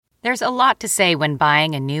There's a lot to say when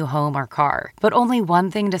buying a new home or car, but only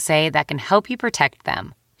one thing to say that can help you protect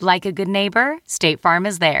them. Like a good neighbor, State Farm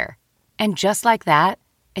is there. And just like that,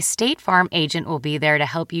 a State Farm agent will be there to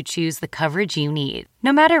help you choose the coverage you need,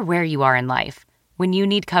 no matter where you are in life. When you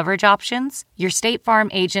need coverage options, your State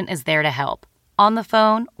Farm agent is there to help, on the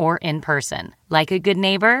phone or in person. Like a good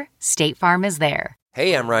neighbor, State Farm is there.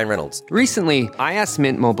 Hey, I'm Ryan Reynolds. Recently, I asked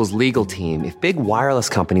Mint Mobile's legal team if big wireless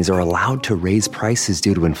companies are allowed to raise prices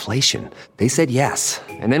due to inflation. They said yes.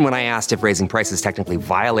 And then when I asked if raising prices technically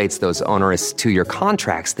violates those onerous two-year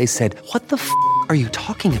contracts, they said, "What the f*** are you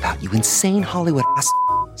talking about, you insane Hollywood ass?"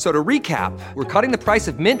 So to recap, we're cutting the price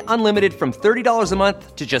of Mint Unlimited from $30 a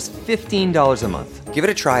month to just $15 a month. Give it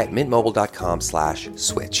a try at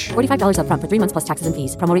mintmobile.com/switch. $45 up front for 3 months plus taxes and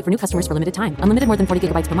fees. Promo rate for new customers for limited time. Unlimited more than 40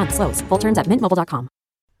 gigabytes per month. Slows full terms at mintmobile.com.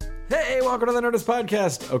 Hey, welcome to the Nerdist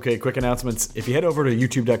Podcast. Okay, quick announcements. If you head over to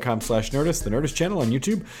youtube.com/Nerdist, the Nerdist channel on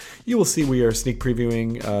YouTube, you will see we are sneak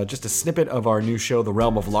previewing just a snippet of our new show, The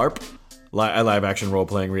Realm of LARP, a live-action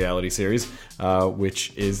role-playing reality series,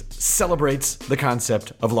 which celebrates the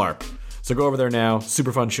concept of LARP. So go over there now.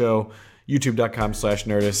 Super fun show.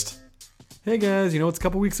 youtube.com/Nerdist. Hey guys, you know it's a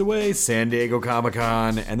couple weeks away, San Diego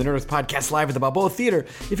Comic-Con, and the Nerdist Podcast live at the Balboa Theater.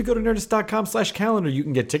 If you go to nerdist.com/calendar, you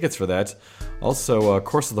can get tickets for that. Also,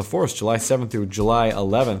 Course of the Force, July 7th through July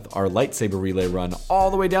 11th, our lightsaber relay run all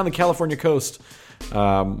the way down the California coast.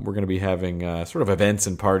 We're going to be having sort of events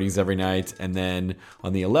and parties every night, and then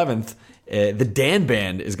on the 11th, the Dan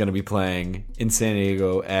Band is going to be playing in San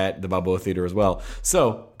Diego at the Balboa Theater as well.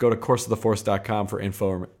 So go to courseoftheforce.com for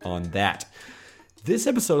info on that. This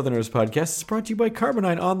episode of the Nerdist Podcast is brought to you by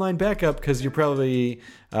Carbonite Online Backup, because you're probably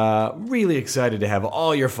really excited to have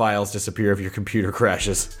all your files disappear if your computer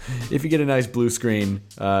crashes. If you get a nice blue screen,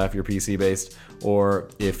 if you're PC based, or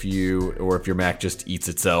if your Mac just eats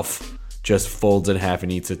itself, just folds in half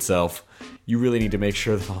and eats itself, you really need to make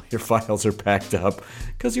sure that all your files are backed up,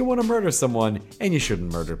 because you want to murder someone, and you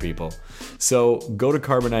shouldn't murder people. So go to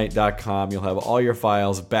Carbonite.com. You'll have all your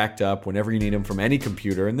files backed up whenever you need them from any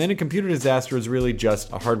computer, and then a computer disaster is really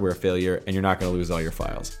just a hardware failure, and you're not going to lose all your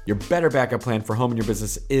files. Your better backup plan for home and your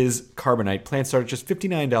business is Carbonite. Plans start at just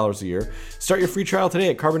 $59 a year. Start your free trial today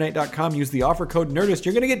at Carbonite.com. Use the offer code NERDIST.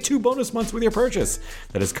 You're going to get 2 bonus months with your purchase.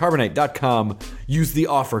 That is Carbonite.com. Use the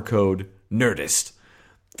offer code NERDIST.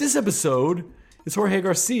 This episode is Jorge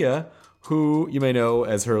Garcia, who you may know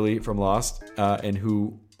as Hurley from Lost, and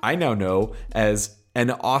who I now know as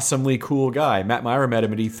an awesomely cool guy. Matt Myra met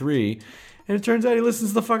him at E3, and it turns out he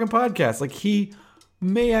listens to the fucking podcast. Like, he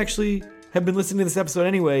may actually have been listening to this episode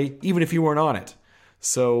anyway, even if you weren't on it.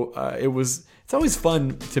 So it's always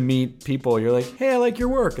fun to meet people. You're like, hey, I like your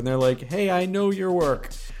work. And they're like, hey, I know your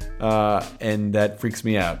work. And that freaks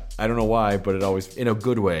me out. I don't know why, but it always, in a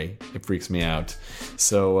good way, it freaks me out.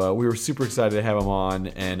 So we were super excited to have him on,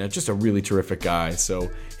 and just a really terrific guy. So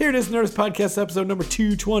here it is, Nerdist Podcast episode number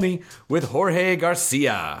 220 with Jorge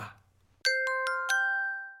Garcia.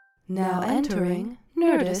 Now entering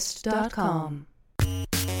Nerdist.com.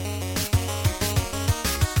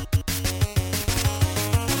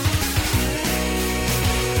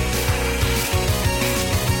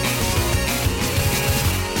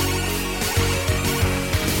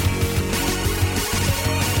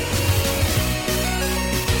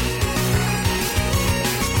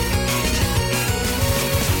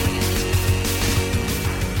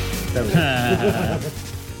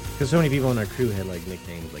 Because so many people in our crew had like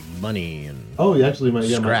nicknames like Bunny and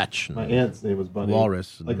Scratch. and My aunt's name was Bunny.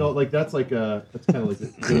 Walrus. Like that's kind of like the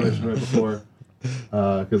generation right before,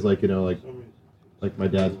 because like my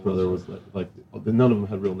dad's brother was like none of them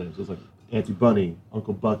had real names. It was like Auntie Bunny,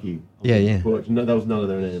 Uncle Bucky. Uncle Butch. No, that was none of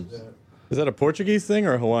their names. Is that a Portuguese thing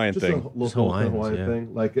or a Hawaiian Just thing? a local Hawaiian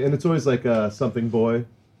thing. Like, and it's always like something boy,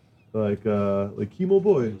 like Chemo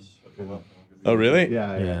Boy. Oh, really?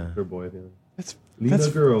 Yeah. Her boy. Yeah. That's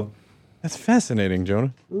girl. That's fascinating,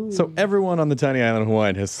 Jonah. Ooh. So everyone on the tiny island of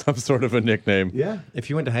Hawaii has some sort of a nickname. Yeah. If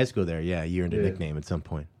you went to high school there, you earned a nickname at some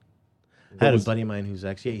point. I had a buddy of mine who's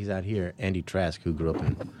actually, he's out here, Andy Trask, who grew up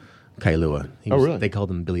in Kailua. Really? They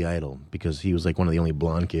called him Billy Idol because he was like one of the only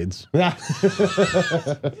blonde kids. He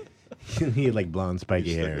had like blonde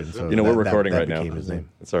spiky hair. And so we're recording that right now. His name.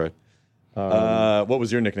 That's all right. What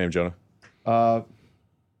was your nickname, Jonah?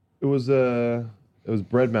 It was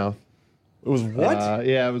Breadmouth. It was what?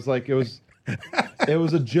 It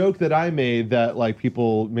was a joke that I made that like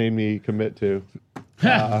people made me commit to.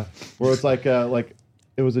 Where it's like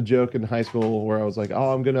it was a joke in high school where I was like,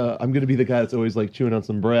 oh, I'm gonna be the guy that's always like chewing on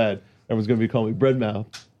some bread. Everyone's gonna be calling me Breadmouth,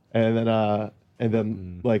 and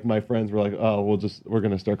then like my friends were like, oh, we're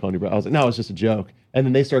gonna start calling you Bread. I was like, no, it's just a joke. And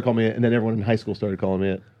then they started calling me it, and then everyone in high school started calling me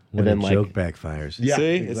it. When then, a like- joke backfires. Yeah,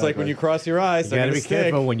 See, it's like when you cross your eyes, You they're gotta gonna be stick.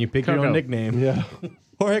 careful when you pick your own nickname. Yeah.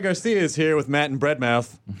 Jorge Garcia is here with Matt and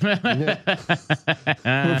Breadmouth.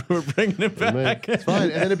 We're bringing it back. It's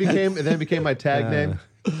fine. And then it became my tag name.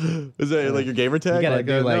 Is that like your gamer tag? You gotta Like,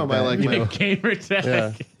 do like no, my that. like You my Gamer tag.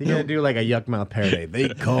 yeah. You gotta do like a yuck mouth parody. They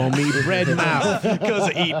call me bread mouth.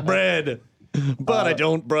 because I eat bread, but I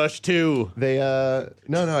don't brush too. They no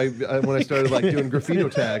I when I started like doing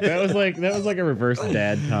graffito tags. That was like a reverse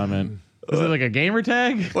dad comment. Was it like a gamer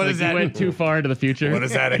tag? What like is you that? went too far into the future. What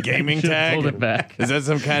is that? A gaming Should've tag? pulled it back. Is that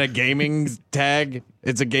some kind of gaming tag?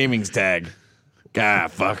 It's a gaming tag. Ah,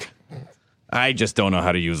 fuck. I just don't know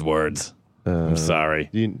how to use words. I'm sorry.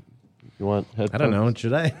 You want headphones? I don't know.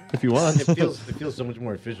 Should I? If you want. It feels so much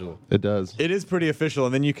more official. It does. It is pretty official,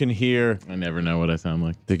 and then you can hear. I never know what I sound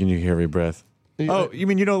like. Can you hear every breath? Oh, you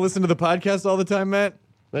mean you don't listen to the podcast all the time, Matt?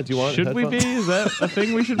 Matt, do you want Should we be? headphones? Is that a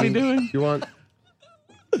thing we should be doing? You want?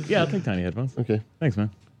 Yeah, I'll take tiny headphones. Okay. Thanks, man.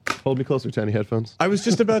 Hold me closer, tiny headphones. I was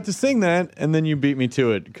just about to sing that, and then you beat me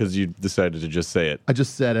to it because you decided to just say it. I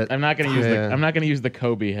just said it. I'm not gonna use Yeah. I'm not gonna use the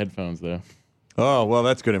Kobe headphones though. Oh, well,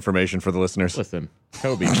 that's good information for the listeners. Listen,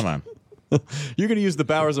 Kobe, come on. You're going to use the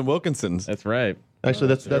Bowers and Wilkinsons. That's right. Actually,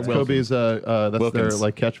 that's Wilson. Kobe's. That's their Wilkins.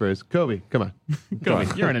 like catchphase. Kobe, come on. Kobe,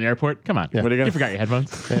 you're in an airport. Come on. Yeah. What are you gonna- You forgot your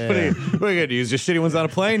headphones. What are you going to use? Just shitty ones on a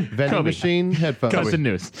plane? Vending Kobe. machine headphones. Coast and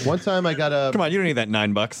news. One time I got a. Come on, you don't need that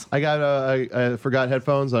 $9. I forgot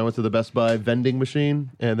headphones. I went to the Best Buy vending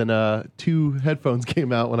machine, and then 2 headphones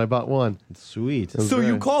came out when I bought one. Sweet. So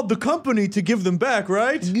you called the company to give them back,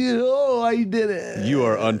 right? Oh, I did it. You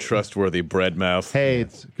are untrustworthy, bread mouth. Hey,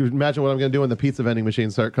 imagine what I'm going to do when the pizza vending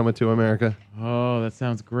machines start coming to America. Oh, that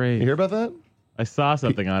sounds great. You hear about that? I saw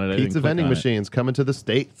something on it. I didn't Pizza click vending on it. machines coming to the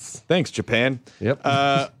States. Thanks, Japan. Yep.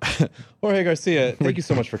 Jorge Garcia, thank you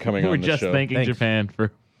so much for coming We're on the just show. thanking Thanks. Japan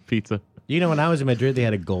for pizza. You know, when I was in Madrid, they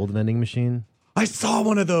had a gold vending machine. I saw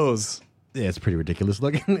one of those. Yeah, it's pretty ridiculous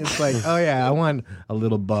looking. It's like, oh yeah, I want a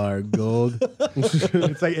little bar gold.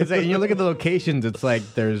 it's like and you look at the locations. It's like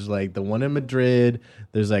there's like the one in Madrid.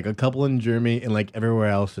 There's like a couple in Germany, and like everywhere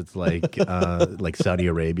else, it's like Saudi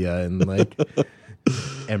Arabia and like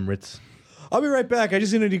Emirates. I'll be right back. I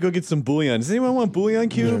just need to go get some bouillon. Does anyone want bouillon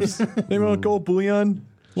cubes? Anyone want gold bouillon?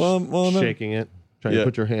 Well, I'm Shaking it. Trying to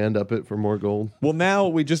put your hand up it for more gold. Well, now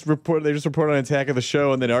they just reported on Attack of the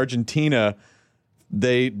Show, and then Argentina,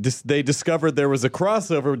 they discovered there was a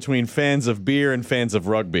crossover between fans of beer and fans of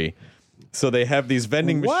rugby. So they have these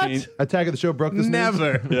vending machines. Attack of the Show broke this news?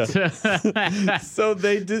 Never. So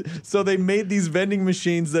they made these vending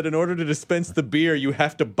machines that in order to dispense the beer, you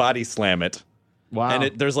have to body slam it. Wow.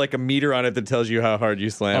 And there's like a meter on it that tells you how hard you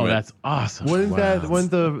slam Oh, it. that's awesome. Wouldn't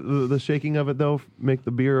the shaking of it though make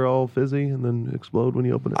the beer all fizzy and then explode when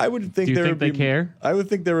you open it? I would think Do you there think would they be care? I would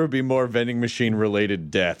think there would be more vending machine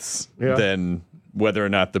related deaths than whether or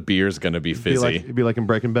not the beer's going to be fizzy. It'd be like in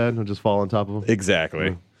Breaking Bad, it'll just fall on top of them.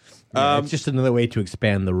 Exactly. Yeah, it's just another way to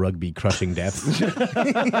expand the rugby crushing depth. We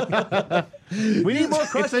need more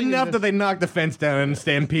crushing. It's enough that they knocked the fence down and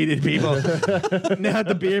stampeded people. Now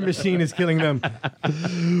the beer machine is killing them.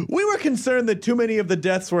 We were concerned that too many of the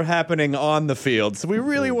deaths were happening on the field, so we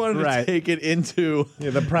really wanted to Right. take it into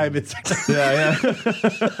The private sector.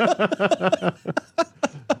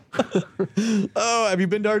 Oh, have you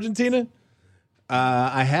been to Argentina?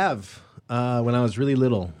 I have. When I was really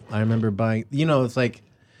little, I remember buying. You know, it's like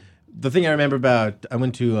the thing I remember about. I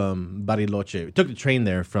went to Bariloche. We took the train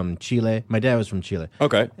there from Chile. My dad was from Chile.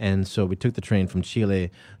 Okay. And so we took the train from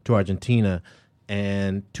Chile to Argentina.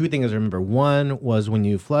 And 2 things I remember. One was when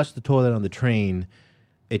you flushed the toilet on the train,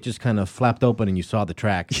 it just kind of flapped open and you saw the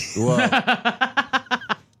track.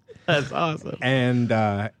 That's awesome.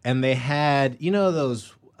 And they had, you know,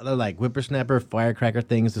 those like whippersnapper firecracker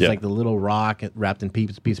things. It's Yeah. like the little rock wrapped in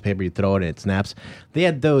piece of paper. You throw it and it snaps. They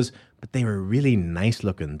had those, but they were really nice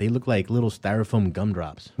looking. They looked like little styrofoam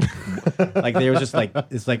gumdrops. Like they were just like,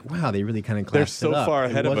 it's like, wow, they really kind of They're classed so it up. far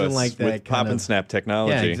It ahead of wasn't us like that with pop kind and of- snap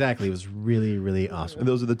technology. Yeah, exactly. It was really, really awesome. And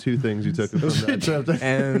those are the 2 things you took from that trip.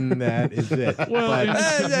 And that is it. Well,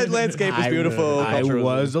 That landscape is beautiful. I cultural-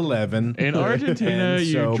 was 11. In Argentina, And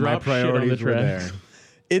you so my drop shit on the priorities were trash. there.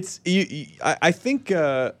 It's I think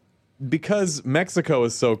because Mexico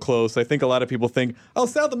is so close, I think a lot of people think, oh,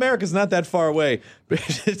 South America's not that far away. But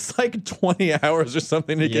it's like 20 hours or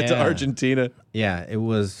something to get to Yeah. Argentina. Yeah, it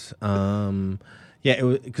was. It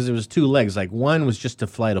was because it was 2 legs. Like one was just to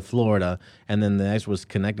fly to Florida, and then the next was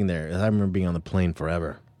connecting there. I remember being on the plane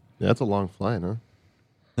forever. Yeah, that's a long flight, huh?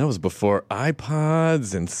 That was before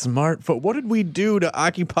iPods and smartphone. What did we do to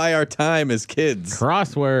occupy our time as kids?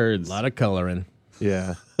 Crosswords. A lot of coloring.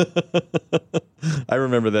 Yeah. I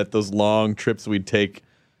remember that those long trips we'd take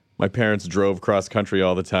my parents drove cross country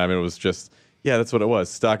all the time. And it was just, yeah, that's what it was.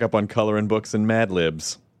 Stock up on coloring books and Mad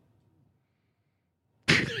Libs.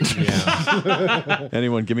 Yeah.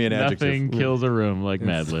 Anyone, give me an adjective. Nothing kills a room like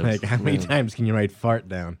Mad It's Libs. like, how many times can you write fart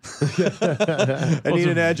down? I need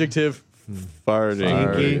an adjective.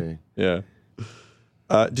 Farting. Yeah.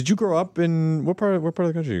 Did you grow up in what part of the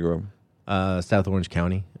country did you grow up? South Orange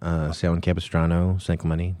County, San Capistrano, San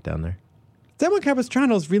Clemente, down there. San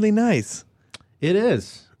Capistrano is really nice. It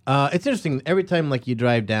is. It's interesting. Every time like you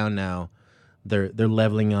drive down now, they're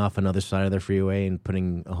leveling off another side of the freeway and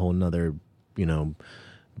putting a whole nother,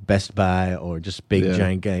 Best Buy or just big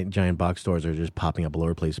giant box stores are just popping up all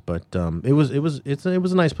over the place. But it was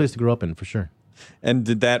a nice place to grow up in for sure. And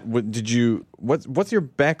what's your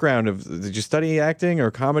background did you study acting or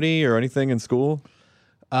comedy or anything in school?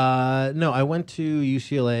 No, I went to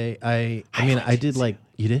UCLA. I did like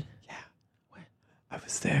you did. I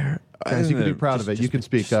was there. Guys, you can be proud of it. You can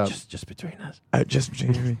speak up. Just between us. Just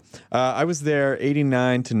between me. I was there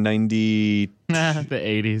 89 to 90. The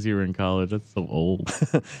 80s, you were in college. That's so old.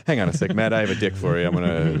 Hang on a sec, Matt. I have a dick for you. I'm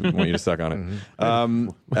gonna want you to suck on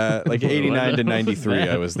it. Like 89 to 93,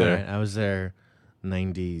 I was there. Right, I was there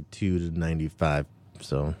 92 to 95.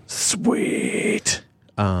 So sweet.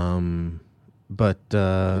 But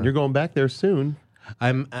you're going back there soon.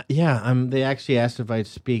 They actually asked if I'd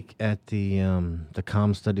speak at the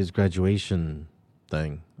comm studies graduation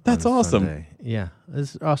thing. That's awesome. Sunday. Yeah,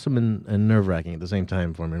 it's awesome and nerve wracking at the same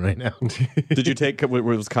time for me right now. Did you take?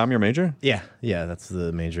 Was comm your major? Yeah, that's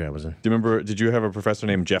the major I was in. Do you remember? Did you have a professor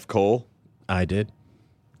named Jeff Cole? I did.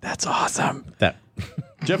 That's awesome.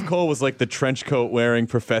 Jeff Cole was like the trench coat wearing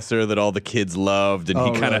professor that all the kids loved, and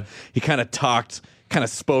he kind of talked. Kind of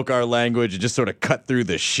spoke our language and just sort of cut through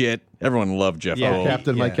the shit. Everyone loved Jeff Cole.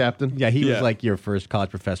 My captain. Yeah, he was like your first college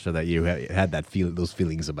professor that you had those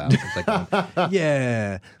feelings about. It's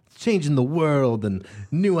like, changing the world and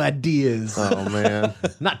new ideas. Oh, man.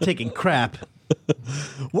 Not taking crap.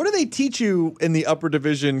 What do they teach you in the upper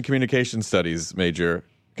division communication studies major?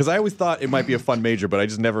 Because I always thought it might be a fun major, but I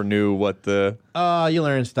just never knew what the... You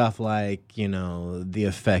learn stuff like, the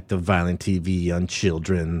effect of violent TV on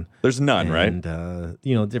children. There's none, right? And,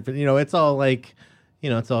 different, it's all like,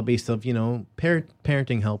 it's all based off,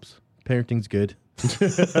 parenting helps. Parenting's good.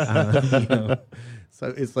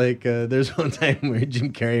 So it's like, there's one time where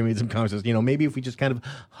Jim Carrey made some comments, maybe if we just kind of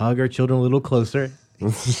hug our children a little closer.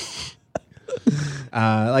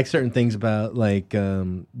 Like certain things about like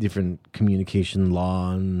different communication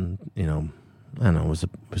law and I don't know, it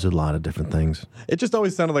was a lot of different things. It just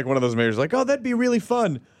always sounded like one of those majors like, oh, that'd be really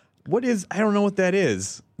fun. I don't know what that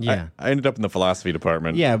is. Yeah. I ended up in the philosophy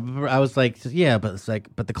department. Yeah, I was like,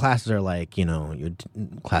 but the classes are like, your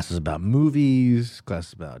classes about movies,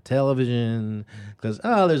 classes about television, because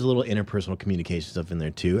there's a little interpersonal communication stuff in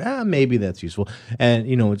there too. Maybe that's useful. And,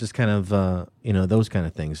 just kind of, those kind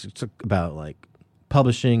of things. It's about like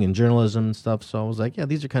publishing and journalism and stuff. So I was like,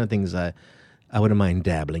 these are kind of things I wouldn't mind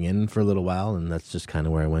dabbling in for a little while. And that's just kind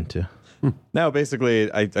of where I went to. Now,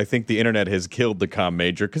 basically, I think the internet has killed the comm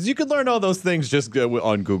major because you could learn all those things just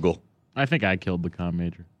on Google. I think I killed the comm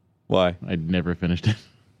major. Why? I never finished it.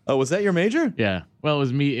 Oh, was that your major? Yeah. Well, it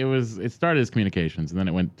was me. It started as communications, and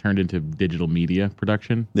then it turned into digital media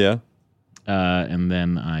production. Yeah. And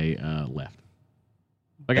then I left.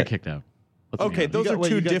 I got kicked out. Okay, those are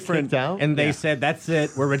two different. And they said, "That's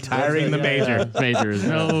it. We're retiring the major." Major is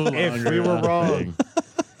no longer. If we were wrong.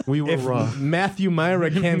 We were wrong. Matthew Myra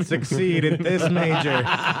can succeed at this major,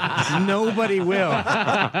 nobody will.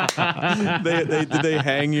 Did they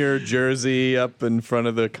hang your jersey up in front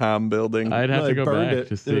of the comm building? I'd have to go burned back it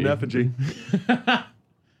to see. in an effigy.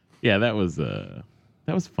 Yeah, that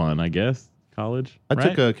was fun, I guess. College. I right?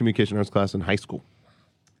 took a communication arts class in high school.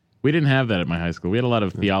 We didn't have that at my high school. We had a lot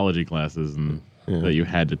of theology classes that you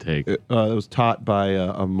had to take. It was taught by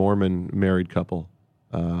a Mormon married couple.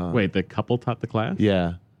 Wait, the couple taught the class?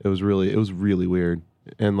 Yeah. It was really weird.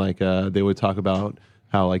 And like they would talk about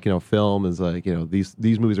how like, film is like,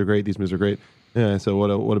 these movies are great, these movies are great. Yeah, so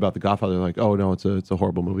what about The Godfather? They're like, oh no, it's a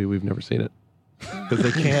horrible movie. We've never seen it. Because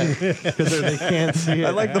they can't see it. I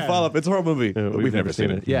like the follow-up. It's a horror movie. But we've never seen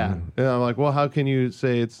it. Yeah. And I'm like, well, how can you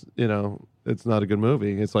say it's not a good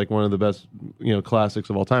movie? It's like one of the best, classics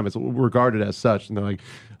of all time. It's regarded as such. And they're like,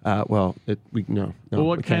 no. Well,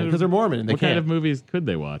 what kind of, because they're Mormon. And they what kind of movies could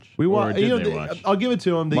they watch? We watch. Did they watch? I'll give it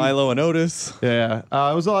to them. Milo and Otis. Yeah.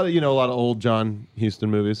 It was a lot of old John Huston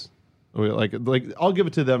movies. Like I'll give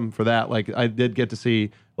it to them for that. Like I did get to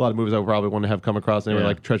see a lot of movies I probably wouldn't have come across. They were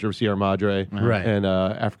like Treasure of Sierra Madre, Right. and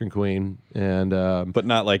African Queen, and but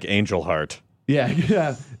not like Angel Heart.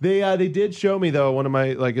 Yeah. They did show me though one of my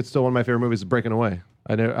it's still one of my favorite movies is Breaking Away.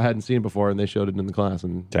 I hadn't seen it before, and they showed it in the class,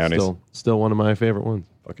 and Townies. still one of my favorite ones.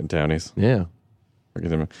 Fucking townies. Yeah.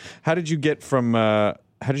 How did you get from the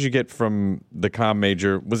comm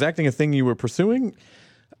major? Was acting a thing you were pursuing?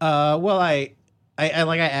 Well, I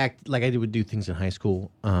would do things in high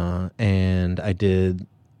school, and I did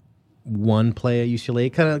one play at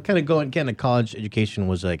UCLA. Kind of getting a college education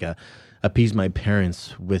was like appease my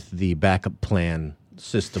parents with the backup plan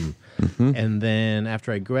system. And then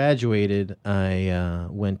after I graduated, I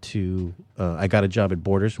went to I got a job at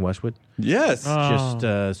Borders in Westwood. Yes.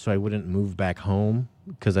 Just so I wouldn't move back home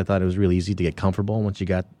because I thought it was really easy to get comfortable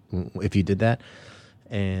if you did that.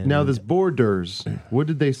 And now this Borders, what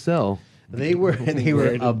did they sell? They were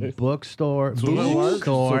a bookstore,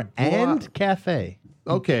 and cafe.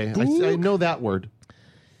 Okay, I know that word.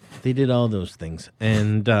 They did all those things,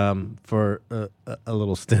 and for a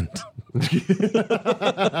little stint, they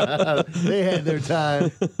had their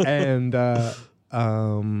time. And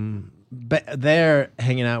they're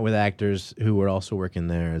hanging out with actors who were also working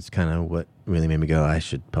there. It's kind of what really made me go, I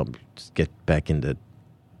should probably just get back into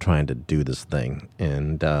trying to do this thing.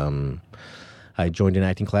 And I joined an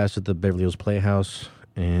acting class at the Beverly Hills Playhouse,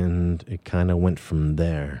 and it kind of went from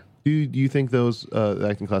there. Do you think those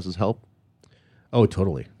acting classes help? Oh,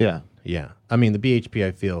 totally. Yeah. Yeah. I mean, the BHP,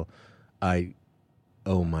 I feel I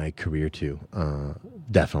owe my career to.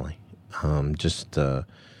 Definitely.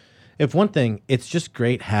 If one thing, it's just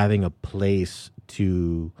great having a place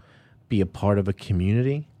to be a part of a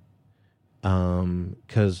community.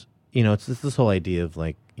 Because, it's this whole idea of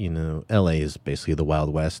LA is basically the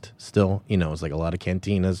Wild West still. It's like a lot of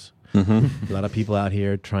cantinas, a lot of people out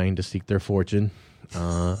here trying to seek their fortune.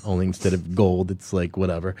 Only instead of gold, it's like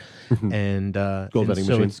whatever. And gold vending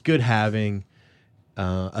so machine. it's good having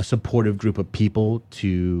a supportive group of people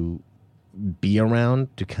to be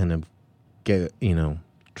around to kind of get,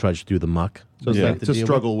 trudge through the muck. So it's to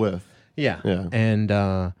struggle with. Yeah. Yeah. And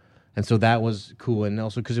so that was cool. And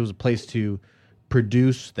also because it was a place to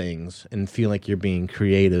produce things and feel like you're being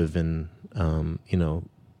creative and,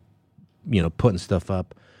 putting stuff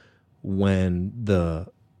up when the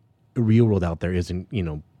real world out there isn't,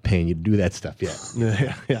 paying you to do that stuff yet.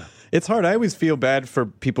 Yeah. It's hard. I always feel bad for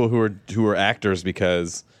people who are actors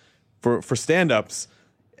because for stand-ups,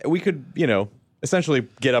 we could, essentially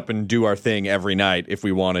get up and do our thing every night if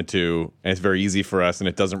we wanted to, and it's very easy for us, and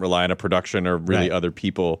it doesn't rely on a production or really other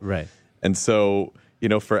people. Right. And so,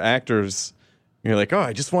 for actors, you're like, oh,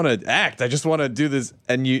 I just want to act. I just want to do this.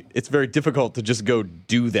 And it's very difficult to just go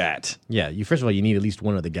do that. Yeah. First of all, you need at least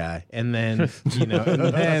one other guy. And then, you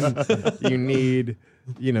need,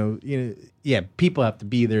 people have to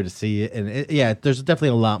be there to see it. And there's definitely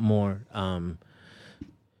a lot more,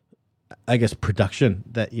 production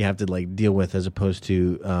that you have to deal with as opposed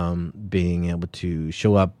to being able to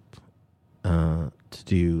show up to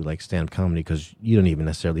do stand-up comedy because you don't even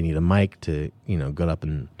necessarily need a mic to, go up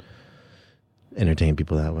and entertain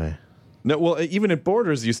people that way. No, well, even at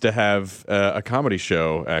Borders used to have a comedy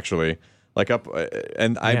show actually, I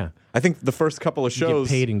think the first couple of shows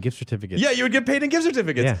you get paid in gift certificates. Yeah, you would get paid in gift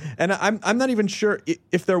certificates. Yeah. And I'm not even sure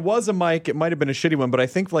if there was a mic. It might have been a shitty one, but I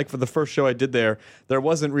think for the first show I did there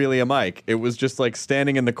wasn't really a mic. It was just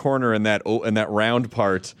standing in the corner in that round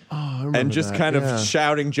part, and just kind of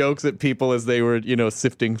shouting jokes at people as they were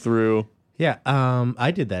sifting through. Yeah,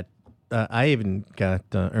 I did that. I even got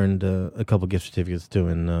earned a couple gift certificates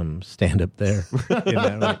doing stand up there.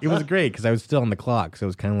 It was great because I was still on the clock, so it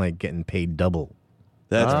was kind of like getting paid double.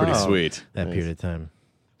 That's pretty sweet. That period of time.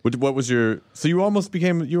 What was your? So you were almost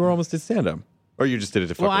did stand up, or you just did it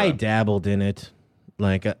to fuck around? I dabbled in it.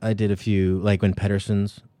 I did a few, when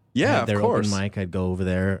Pedersen's had their open mic, I'd go over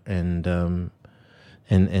there and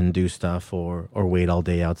do stuff, or wait all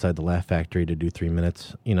day outside the Laugh Factory to do 3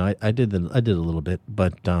 minutes. I did a little bit,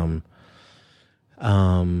 but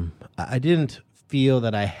I didn't feel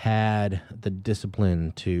that I had the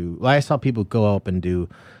discipline to. Well, I saw people go up and do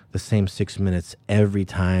the same 6 minutes every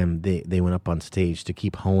time they went up on stage to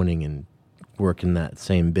keep honing and working that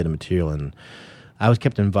same bit of material. And I was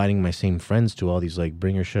kept inviting my same friends to all these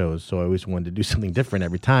bringer shows, so I always wanted to do something different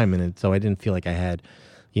every time. And so I didn't feel like I had,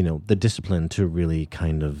 the discipline to really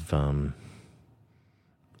kind of,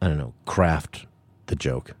 craft the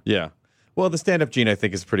joke. Yeah. Well, the stand-up gene, I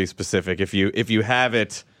think, is pretty specific. If you have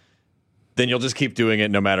it, then you'll just keep doing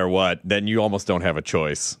it no matter what. Then you almost don't have a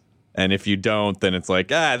choice. And if you don't, then it's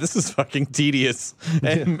this is fucking tedious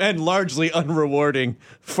and largely unrewarding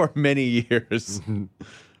for many years.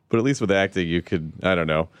 But at least with acting, you could, I don't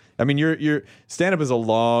know. I mean, your stand-up is a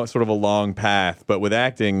long path, but with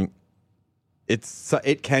acting,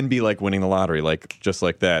 it can be like winning the lottery, like just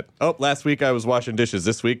like that. Oh, last week I was washing dishes.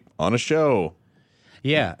 This week on a show.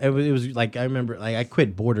 Yeah, it was like I remember, like I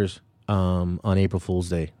quit Borders on April Fool's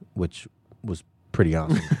Day, which was pretty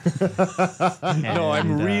awesome. No,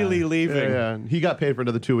 I'm really leaving. Yeah. He got paid for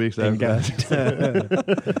another 2 weeks after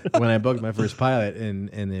that. When I booked my first pilot, and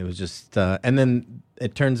it was just, and then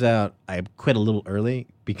it turns out I quit a little early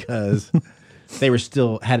because they were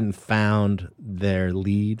still hadn't found their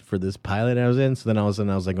lead for this pilot I was in. So then all of a sudden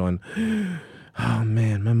I was like going, oh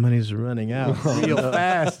man, my money's running out real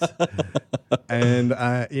fast. And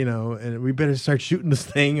and we better start shooting this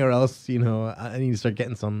thing, or else, I need to start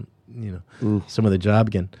getting some of the job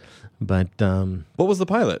again. But what was the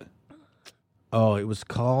pilot? Oh, it was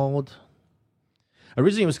called.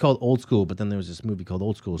 Originally, it was called Old School, but then there was this movie called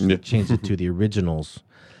Old School, so they changed it to The Originals.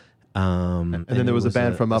 And then there was a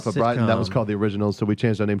band from Up at Brighton that was called The Originals, so we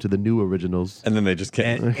changed our name to The New Originals. And then they just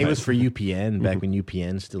can't. And it was for UPN back when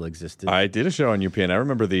UPN still existed. I did a show on UPN. I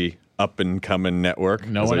remember the up and coming network.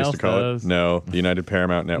 No as one I used else to call does. It. No, the United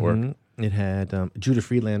Paramount Network. Mm-hmm. It had Judah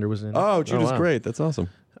Friedlander was in it. Oh, Judah's great. That's awesome.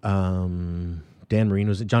 Dan Marine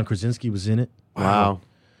was in it. John Krasinski was in it. Wow.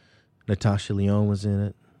 Natasha Lyonne was in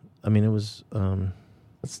it. I mean, it was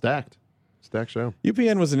It's stacked show.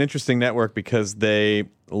 UPN was an interesting network because they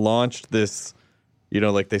launched this,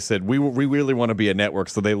 like they said, we really want to be a network.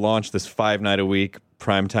 So they launched this 5-night-a-week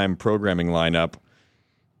primetime programming lineup,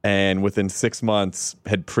 and within 6 months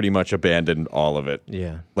had pretty much abandoned all of it.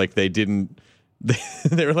 Yeah. Like they didn't,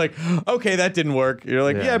 they were like, okay, that didn't work. You're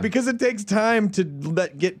like, yeah, because it takes time to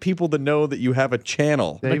get people to know that you have a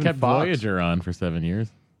channel. They kept Voyager on for 7 years.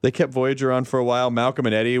 They kept Voyager on for a while. Malcolm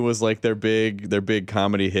and Eddie was like their big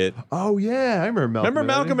comedy hit. Oh yeah, I remember Malcolm. Remember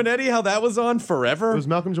Malcolm and Eddie? How that was on forever. It was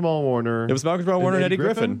Malcolm Jamal Warner. It was Malcolm Jamal Warner and Eddie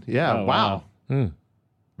Griffin. Yeah. Oh, wow.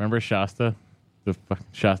 Remember Shasta? The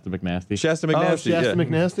Shasta McNasty? Shasta Oh, McNasty. Shasta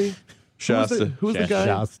McNasty. Shasta. Who was the guy?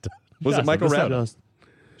 Shasta. Was it Michael Rappaport?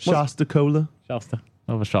 Shasta Cola. Shasta.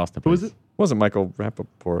 Oh, a Shasta. Who was it? Wasn't Michael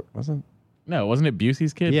Rappaport, wasn't? No, wasn't it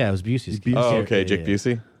Busey's kid? Yeah, it was Busey's. Oh, okay, Jake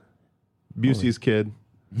Busey. Busey's Kid.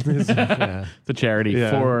 It's a charity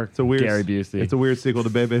for it's a weird, Gary Busey. It's a weird sequel to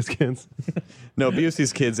Bebe's Kids. No,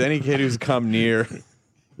 Busey's kids. Any kid who's come near.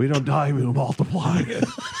 We don't die, we multiply.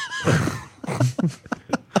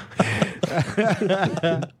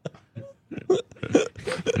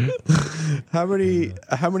 How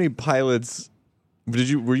many pilots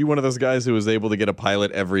were you one of those guys who was able to get a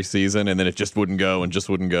pilot every season and then it just wouldn't go and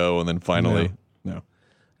then finally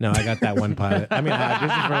No, I got that one pilot. I mean,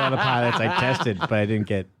 this is for a lot of pilots I tested, but I didn't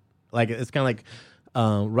get, it's kind of like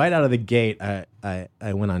right out of the gate, I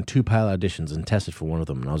went on 2 pilot auditions and tested for one of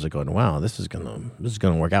them, and I was like going, wow, this is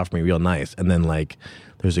gonna work out for me real nice. And then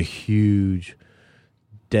there's a huge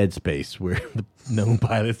dead space where the known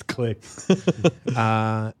pilots click.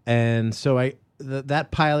 And so that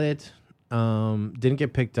pilot didn't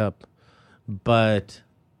get picked up, but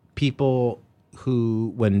people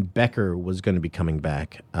who, when Becker was going to be coming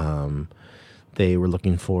back, they were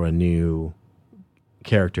looking for a new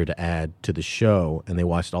character to add to the show, and they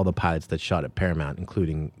watched all the pilots that shot at Paramount,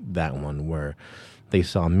 including that one where they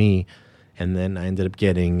saw me, and then I ended up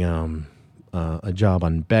getting a job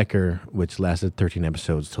on Becker, which lasted 13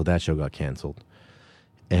 episodes till that show got canceled.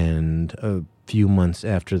 And a few months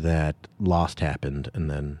after that, Lost happened, and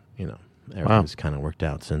then everything's kind of worked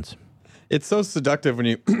out since. It's so seductive when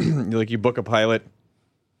you you book a pilot,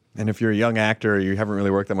 and if you're a young actor, you haven't really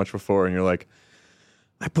worked that much before, and you're like,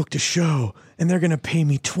 I booked a show, and they're going to pay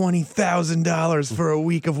me $20,000 for a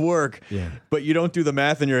week of work. Yeah. But you don't do the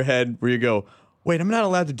math in your head where you go, wait, I'm not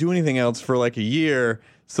allowed to do anything else for like a year,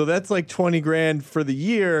 so that's like $20,000 for the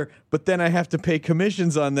year, but then I have to pay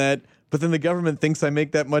commissions on that. But then the government thinks I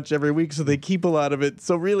make that much every week, so they keep a lot of it.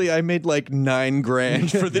 So really, I made like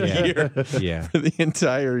 $9,000 for the year, for the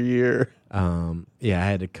entire year. I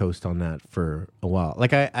had to coast on that for a while.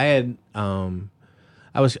 Like I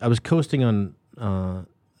was coasting on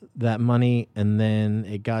that money, and then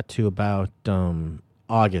it got to about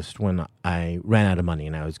August when I ran out of money,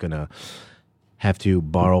 and I was gonna have to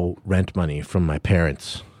borrow rent money from my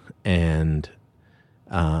parents, and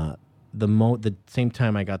the same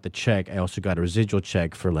time I got the check, I also got a residual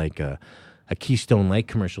check for like a Keystone Lake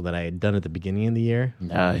commercial that I had done at the beginning of the year,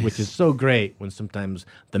 which is so great when sometimes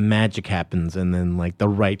the magic happens and then like the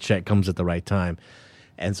right check comes at the right time.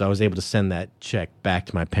 And so I was able to send that check back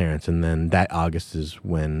to my parents, and then that August is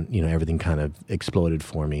when everything kind of exploded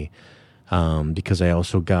for me, because I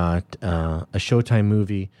also got a Showtime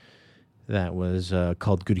movie that was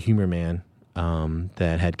called Good Humor Man.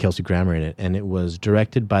 That had Kelsey Grammer in it, and it was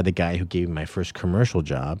directed by the guy who gave me my first commercial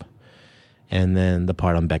job, and then the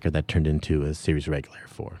part on Becker that turned into a series regular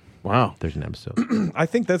for Wow. 13 episodes. I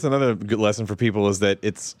think that's another good lesson for people is that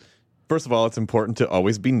first of all, it's important to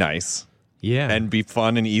always be nice. Yeah. And be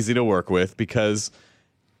fun and easy to work with because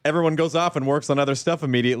everyone goes off and works on other stuff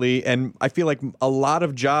immediately. And I feel like a lot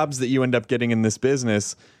of jobs that you end up getting in this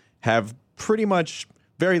business have pretty much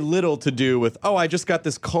very little to do with, oh, I just got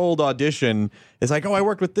this cold audition. It's like, oh, I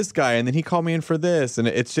worked with this guy and then he called me in for this. And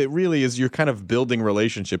it really is, you're kind of building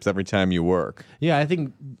relationships every time you work. Yeah, I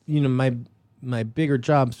think, my bigger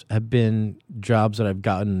jobs have been jobs that I've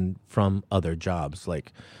gotten from other jobs.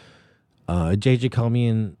 Like JJ called me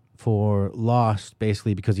in for Lost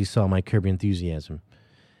basically because he saw my Curb Your Enthusiasm.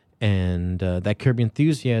 And that Curb Your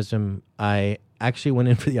Enthusiasm, I actually went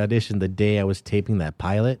in for the audition the day I was taping that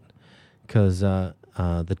pilot because the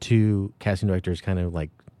two casting directors kind of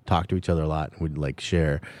like talk to each other a lot and would like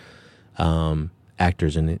share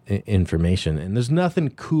actors and information. And there's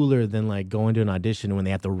nothing cooler than like going to an audition when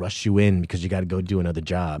they have to rush you in because you got to go do another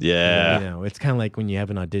job. Yeah. It's kind of like when you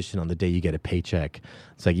have an audition on the day you get a paycheck.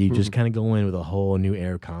 It's like you just kind of go in with a whole new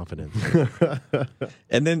air of confidence.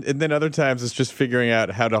 And then other times it's just figuring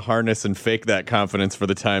out how to harness and fake that confidence for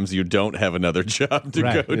the times you don't have another job to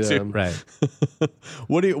go to. Right.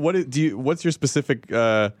 What's your specific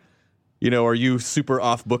are you super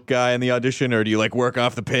off book guy in the audition, or do you like work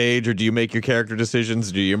off the page, or do you make your character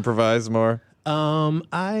decisions? Do you improvise more?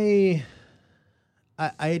 I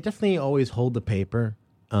definitely always hold the paper.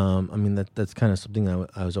 That's kind of something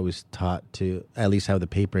I was always taught to at least have the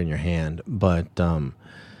paper in your hand. But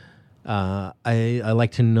I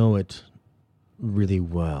like to know it really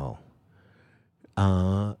well.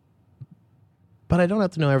 But I don't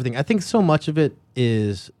have to know everything. I think so much of it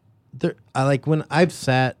is there. I like when I've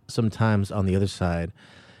sat sometimes on the other side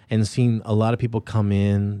and seen a lot of people come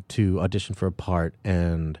in to audition for a part,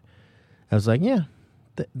 and I was like, yeah.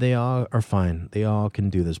 They all are fine. They all can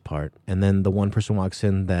do this part. And then the one person walks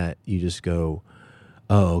in that you just go,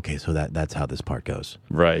 oh, okay, so that's how this part goes.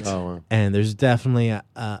 Right. Oh, wow. And there's definitely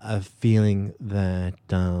a feeling that,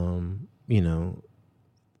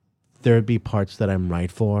 there would be parts that I'm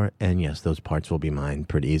right for. And yes, those parts will be mine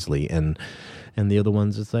pretty easily. And the other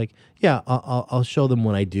ones, it's like, yeah, I'll show them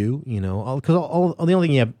what I do, because the only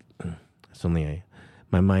thing you have, it's only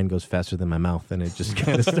my mind goes faster than my mouth, and it just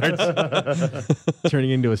kind of starts turning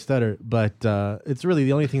into a stutter. But it's really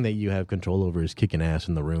the only thing that you have control over is kicking ass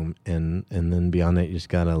in the room, and then beyond that, you just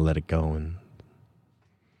gotta let it go. And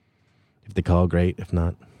if they call, great. If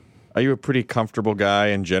not, are you a pretty comfortable guy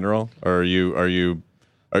in general, or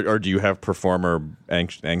or do you have performer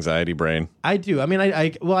anxiety brain? I do. I mean,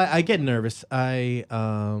 I get nervous. I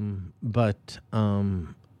learned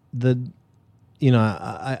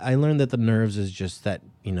that the nerves is just that,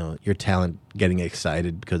 your talent getting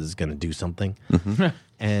excited because it's going to do something. Mm-hmm.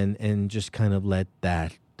 and just kind of let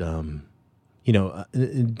that, don't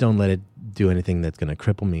let it do anything that's going to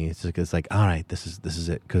cripple me. It's like, all right, this is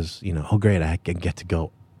it. Because, oh, great, I can get to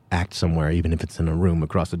go act somewhere, even if it's in a room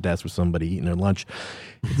across the desk with somebody eating their lunch.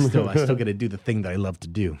 I still get to do the thing that I love to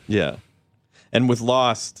do. Yeah. And with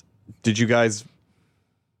Lost, did you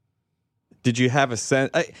have a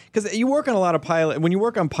sense? Because you work on a lot of when you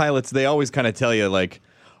work on pilots, they always kind of tell you like,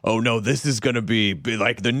 oh no, this is going to be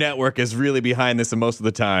like the network is really behind this, and most of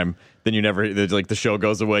the time, then you never like the show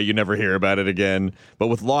goes away, you never hear about it again. But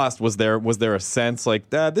with Lost, was there a sense like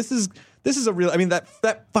this is a real? I mean, that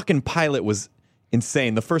fucking pilot was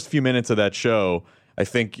insane. The first few minutes of that show, I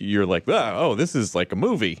think you're like, oh, this is like a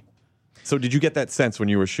movie. So did you get that sense when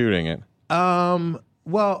you were shooting it?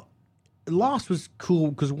 Well. Lost was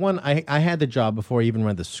cool because one, I had the job before I even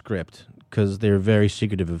read the script because they're very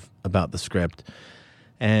secretive about the script.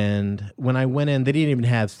 And when I went in, they didn't even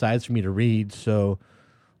have sides for me to read. So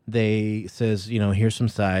they says, here's some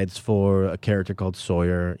sides for a character called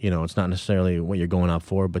Sawyer. It's not necessarily what you're going out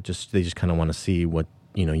for, but they just kind of want to see what,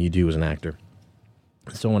 you do as an actor.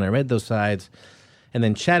 So when I read those sides and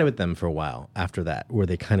then chatted with them for a while after that, where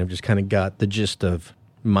they kind of got the gist of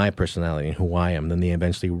my personality and who I am, then they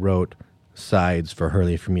eventually wrote sides for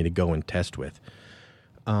Hurley for me to go and test with.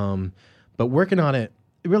 But working on it,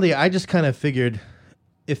 really, I just kind of figured,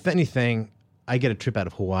 if anything, I get a trip to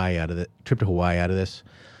Hawaii out of this.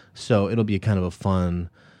 So it'll be kind of a fun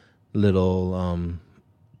little,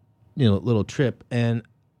 little trip. And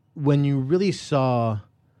when you really saw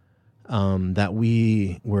that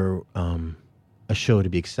we were a show to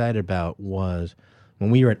be excited about was when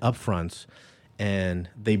we were at Upfronts. And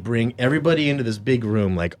they bring everybody into this big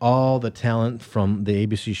room, like all the talent from the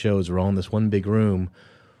ABC shows were all in this one big room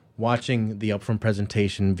watching the upfront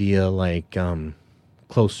presentation via like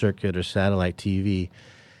closed circuit or satellite TV.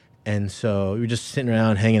 and so we were just sitting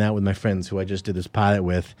around hanging out with my friends who I just did this pilot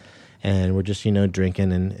with. And we're just,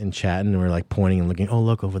 drinking and chatting. And we're like pointing and looking. Oh,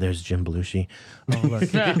 look, over there's Jim Belushi. Oh,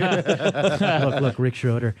 look. look, Rick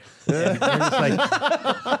Schroeder. And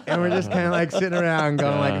we're just kind of like sitting around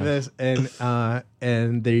going like this.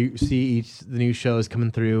 And they see the new shows coming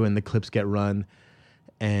through and the clips get run.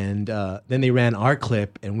 And then they ran our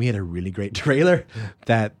clip and we had a really great trailer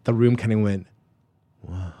that the room kind of went,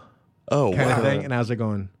 wow. Oh, kind of thing. And I was like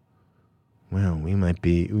going, well, we might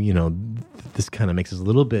be, this kind of makes us a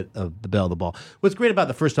little bit of the belle of the ball. What's great about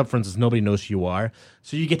the first upfronts is nobody knows who you are.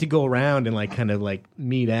 So you get to go around and kind of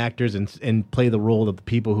meet actors and play the role of the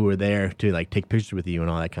people who are there to take pictures with you and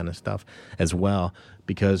all that kind of stuff as well.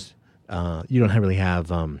 Because you don't really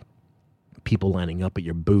have people lining up at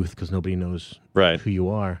your booth because nobody knows who you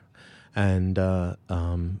are. And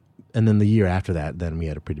then the year after that, then we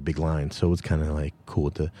had a pretty big line. So it was kind of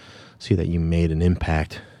cool to see that you made an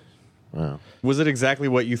impact. Wow. Was it exactly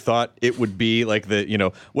what you thought it would be?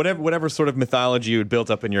 Whatever sort of mythology you had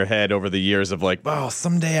built up in your head over the years of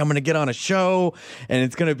someday I'm going to get on a show and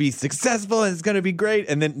it's going to be successful and it's going to be great.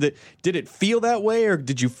 And then did it feel that way, or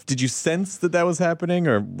did you sense that was happening,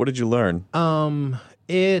 or what did you learn?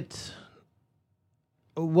 It's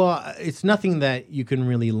nothing that you can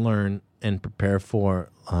really learn and prepare for.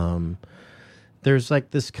 There's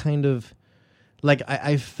this kind of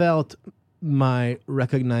I felt my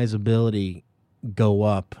recognizability go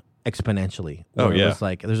up exponentially. Oh, yeah. It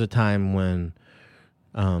was there's a time when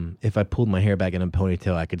if I pulled my hair back in a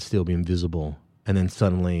ponytail, I could still be invisible. And then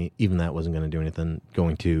suddenly, even that wasn't going to do anything,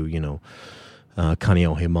 going to,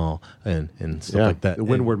 Kaneohe Mall and stuff like that. The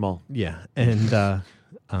Windward Mall. Yeah. And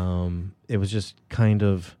it was just kind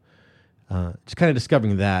of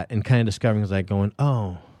discovering that and kind of discovering going,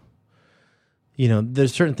 oh,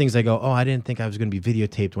 there's certain things I go, oh, I didn't think I was going to be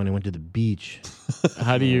videotaped when I went to the beach.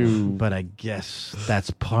 How do you... But I guess that's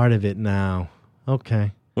part of it now.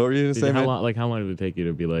 Okay. What were you going to say, how long did it take you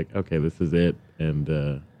to be okay, this is it,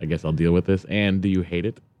 and I guess I'll deal with this? And do you hate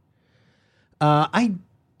it? I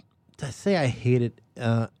say I hate it.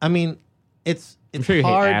 It's sure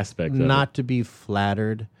hard not to be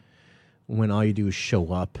flattered when all you do is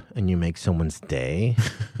show up and you make someone's day.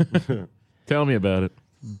 Tell me about it.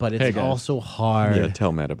 But it's also hard. Yeah,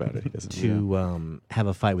 tell Matt about it. He doesn't to have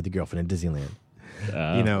a fight with your girlfriend at Disneyland.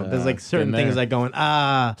 There's certain things going,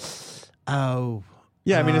 oh.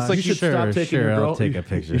 Yeah, I mean, it's you should stop taking your girl. I'll take a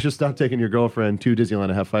picture. You should stop taking your girlfriend to Disneyland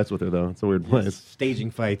and have fights with her, though. It's a weird place.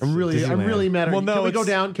 Staging fights. I'm really mad at you. No, can we go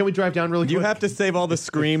down? Can we drive down really quick? You have to save all the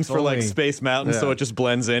screams for Space Mountain, so it just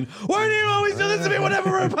blends in. Why do you always do this to me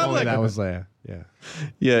whenever we're in public? That was yeah.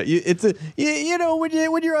 Yeah, it's when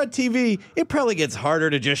you're on TV, it probably gets harder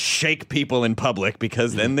to just shake people in public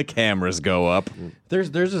because then the cameras go up.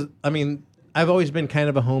 I've always been kind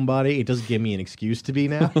of a homebody. It does give me an excuse to be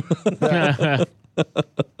now. I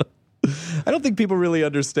don't think people really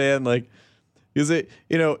understand, is it,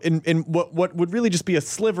 in what would really just be a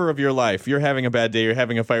sliver of your life. You're having a bad day, you're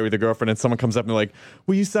having a fight with your girlfriend, and someone comes up and they're like,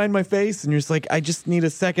 will you sign my face? And you're just I just need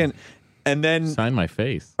a second. And then sign my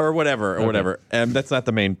face or whatever. And that's not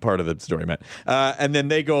the main part of the story, Matt. And then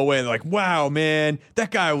they go away and they're like, wow, man,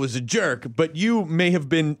 that guy was a jerk. But you may have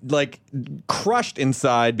been crushed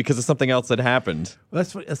inside because of something else that happened. Well,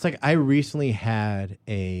 it's I recently had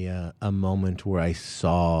a moment where I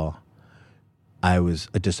saw I was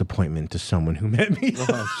a disappointment to someone who met me.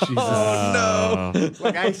 Oh, Jesus. Oh,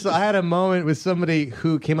 no. I had a moment with somebody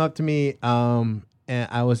who came up to me, and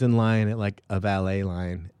I was in line at a valet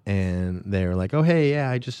line. And they were like, oh, hey, yeah,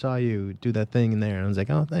 I just saw you do that thing in there. And I was like,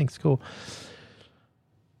 oh, thanks, cool.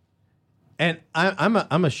 And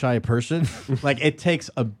I'm a shy person. It takes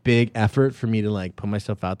a big effort for me to put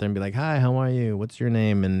myself out there and be like, hi, how are you? What's your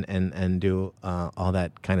name? And do all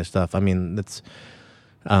that kind of stuff. I mean, that's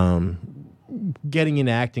getting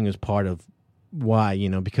into acting is part of why,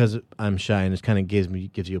 because I'm shy, and it kind of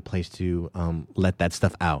gives you a place to let that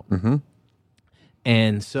stuff out. Mm-hmm.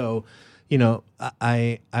 And so,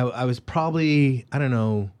 I was probably, I don't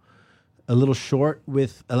know, a little short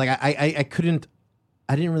with I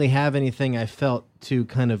didn't really have anything I felt to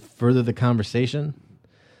kind of further the conversation,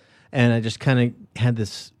 and I just kind of had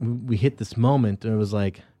this. We hit this moment, and it was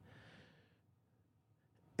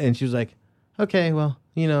and she was like, "Okay, well,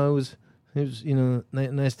 it was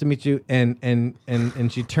nice to meet you," and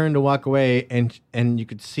she turned to walk away, and you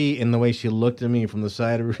could see in the way she looked at me from the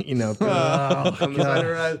side of from the side of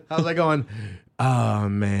her eyes, I was going, oh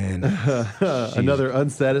man, another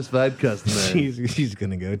unsatisfied customer. She's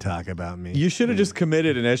gonna go talk about me. You should have just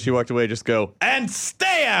committed, and as she walked away, just go and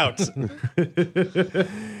stay out.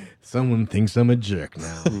 Someone thinks I'm a jerk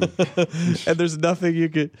now. And there's nothing you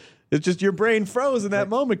could. It's just your brain froze in that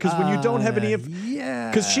moment because when you don't have any,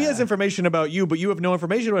 because she has information about you, but you have no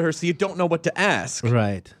information about her, so you don't know what to ask.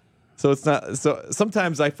 Right. So it's not. So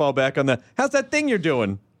sometimes I fall back on how's that thing you're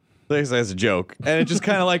doing? As a joke, and it just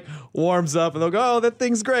kind of like warms up, and they'll go, "Oh, that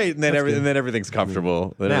thing's great," and then everything's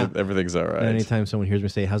comfortable. Then everything's all right. Anytime someone hears me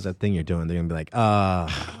say, "How's that thing you're doing?" they're gonna be like,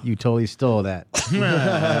 you totally stole that."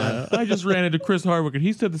 I just ran into Chris Hardwick, and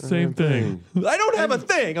he said the same thing. I don't have a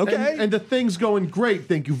thing, okay? And the thing's going great.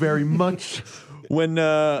 Thank you very much. When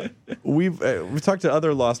we've talked to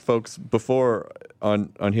other Lost folks before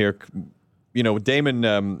on here, Damon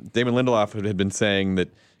Lindelof had been saying that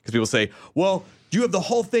because people say, "Well, you have the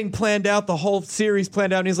whole thing planned out, the whole series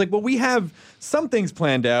planned out." And he's like, well, we have some things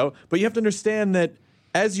planned out, but you have to understand that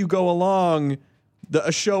as you go along,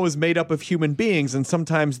 a show is made up of human beings, and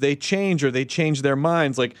sometimes they change or they change their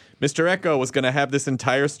minds. Like Mr. Echo was going to have this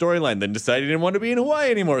entire storyline, then decided he didn't want to be in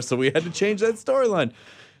Hawaii anymore, so we had to change that storyline.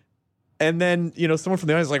 And then, someone from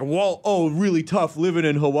the audience is like, well, really tough living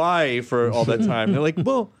in Hawaii for all that time. And they're like,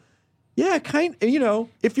 well, yeah,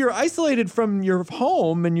 if you're isolated from your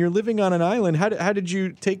home and you're living on an island, how did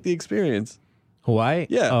you take the experience? Hawaii?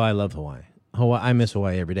 Yeah. Oh, I love Hawaii. I miss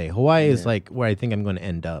Hawaii every day. Hawaii is like where I think I'm going to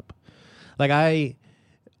end up. Like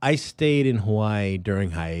I stayed in Hawaii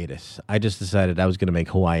during hiatus. I just decided I was going to make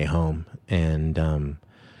Hawaii home, and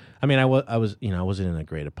I wasn't in a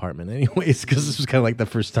great apartment anyways because this was kind of like the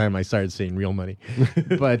first time I started seeing real money.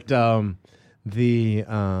 But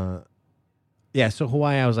yeah, so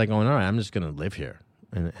Hawaii, I was like going, all right, I'm just going to live here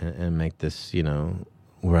and make this,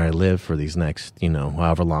 where I live for these next,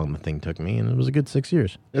 however long the thing took me. And it was a good 6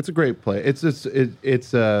 years. It's a great place. It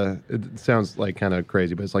sounds like kind of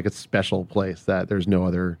crazy, but it's like a special place that there's no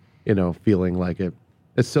other, feeling like it.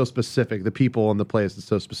 It's so specific. The people and the place is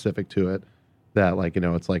so specific to it that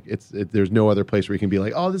there's no other place where you can be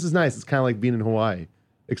like, oh, this is nice. It's kind of like being in Hawaii.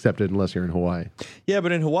 Accepted unless you're in Hawaii. Yeah,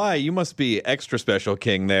 but in Hawaii, you must be extra special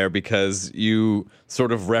king there because you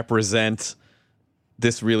sort of represent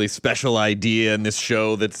this really special idea in this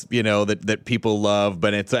show that's that people love,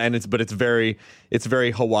 but it's very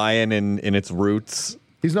Hawaiian in its roots.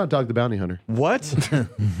 He's not Dog the Bounty Hunter. What?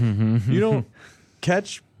 You don't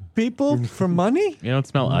catch people for money? You don't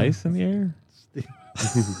smell ice in the air?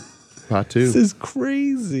 Pot too. This is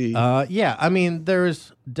crazy. Yeah, I mean,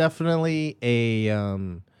 there's definitely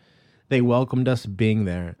they welcomed us being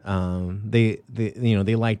there.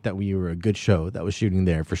 They liked that we were a good show that was shooting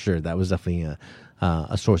there for sure. That was definitely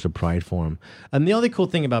a source of pride for them. And the other cool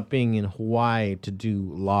thing about being in Hawaii to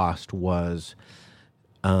do Lost was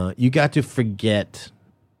you got to forget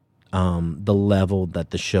the level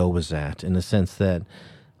that the show was at, in the sense that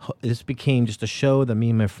this became just a show that me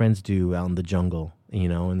and my friends do out in the jungle.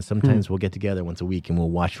 And sometimes we'll get together once a week and we'll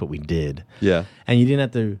watch what we did. Yeah. And you didn't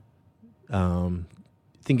have to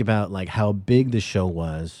think about like how big the show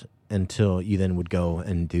was until you then would go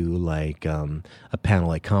and do like a panel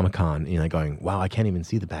like Comic-Con, going, wow, I can't even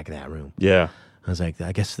see the back of that room. Yeah. I was like,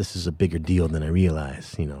 I guess this is a bigger deal than I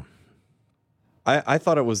realized, I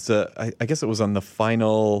thought it was, I guess it was on the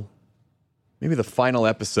final, maybe the final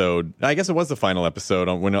episode. I guess it was the final episode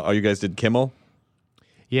when all you guys did Kimmel.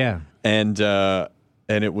 Yeah.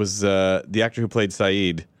 And it was the actor who played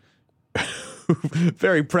Saeed who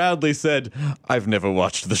very proudly said, I've never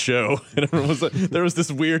watched the show. And there was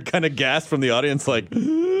this weird kind of gasp from the audience like...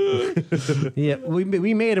 Yeah,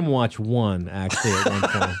 we made him watch one, actually, at one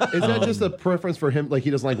point. Is that just a preference for him? Like he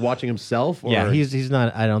doesn't like watching himself? Or? Yeah, he's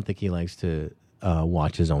not... I don't think he likes to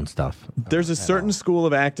watch his own stuff. There's a certain school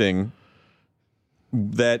of acting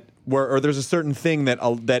there's a certain thing that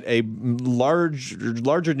a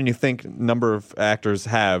larger than you think number of actors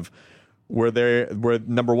have, where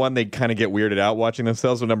number one, they kind of get weirded out watching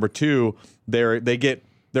themselves, but number two, they're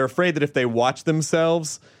afraid that if they watch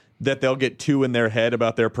themselves that they'll get too in their head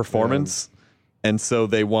about their performance. And so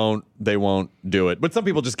they won't do it. But some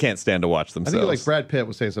people just can't stand to watch themselves. I think like Brad Pitt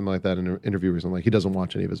was saying something like that in an interview recently. Like he doesn't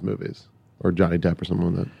watch any of his movies, or Johnny Depp or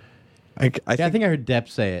something like that. I think I heard Depp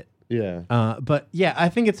say it. Yeah. But yeah, I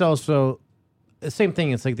think it's also the same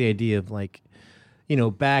thing. It's like the idea of like,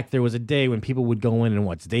 back there was a day when people would go in and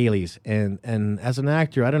watch dailies, and as an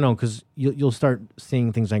actor, I don't know, because you'll start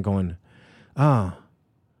seeing things like going,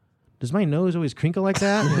 does my nose always crinkle like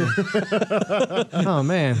that? Oh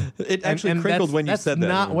man, it actually crinkled when you said that.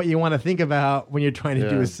 That's not what you want to think about when you're trying to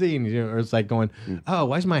do a scene. Or it's like going, oh,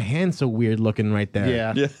 why is my hand so weird looking right there?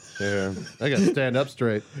 Yeah. I got to stand up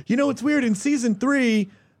straight. It's weird. In season 3,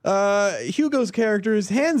 Hugo's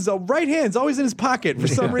character's right hand's always in his pocket for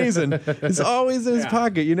some reason. It's always in his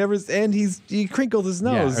pocket. You never, and he crinkled his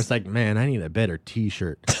Yeah, nose. it's like, man, I need a better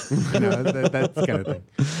T-shirt. That's kind of thing.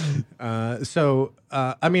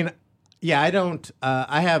 I mean, yeah, I don't.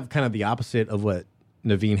 I have kind of the opposite of what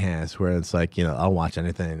Naveen has, where it's like, I'll watch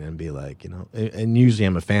anything and be like, and usually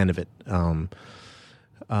I'm a fan of it.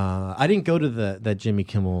 I didn't go to that Jimmy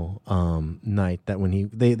Kimmel night that when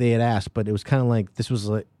they had asked, but it was kind of like, this was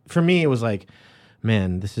like, for me, it was like,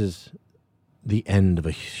 man, this is the end of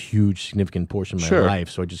a huge, significant portion of my life.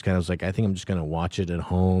 So I just kind of was like, I think I'm just going to watch it at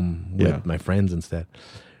home with my friends instead.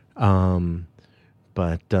 And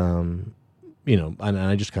I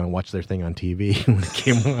just kind of watched their thing on TV when it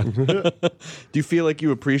came on. Do you feel like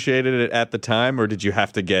you appreciated it at the time, or did you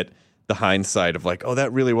have to get the hindsight of like, oh,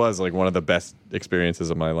 that really was like one of the best experiences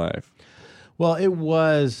of my life? Well, it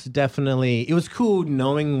was definitely, it was cool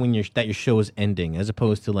knowing when that your show is ending, as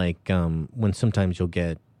opposed to like when sometimes you'll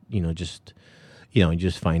get, you just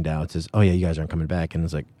find out, it says, oh yeah, you guys aren't coming back. And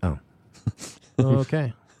it's like, oh,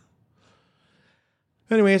 okay.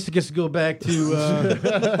 Anyways, I guess to go back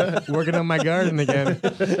to working on my garden again.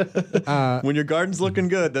 When your garden's looking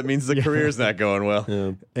good, that means the career's not going well.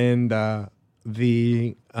 Yeah. And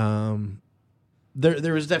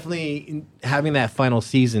there was definitely having that final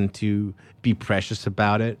season to be precious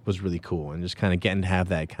about it was really cool, and just kind of getting to have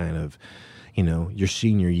that kind of, your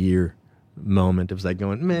senior year moment. It was like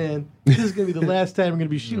going, man, this is gonna be the last time I'm gonna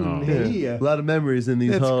be shooting. A lot of memories in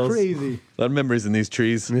these halls. That's crazy. A lot of memories in these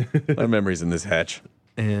trees. A lot of memories in this hatch.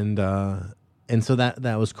 And so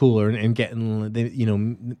that was cooler, and getting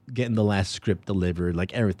the last script delivered,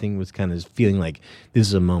 like everything was kind of feeling like this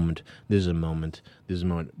is a moment.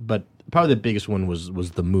 But probably the biggest one was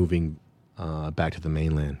the moving back to the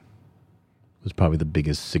mainland. Was probably the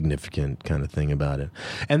biggest significant kind of thing about it.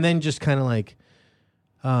 And then just kind of like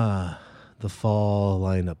the fall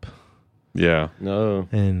lineup. Yeah. No.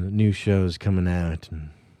 And new shows coming out,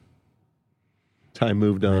 and time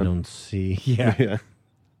moved on. I don't see. Yeah.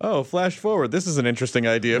 Oh, flash forward. This is an interesting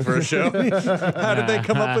idea for a show. How did they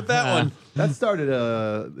come up with that one? That started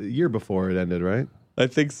a year before it ended, right? I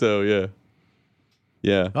think so, yeah.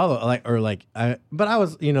 Yeah. But I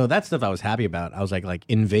was, that stuff I was happy about. I was like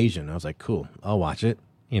Invasion. I was like, cool, I'll watch it.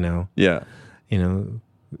 Yeah. If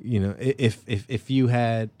you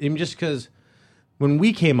had, just because when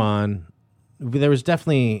we came on, there was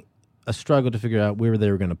definitely a struggle to figure out where they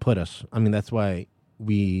were going to put us. I mean, that's why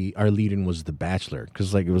our lead-in was The Bachelor,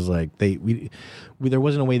 because it was like there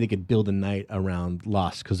wasn't a way they could build a night around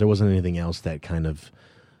Lost, because there wasn't anything else that kind of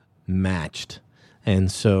matched.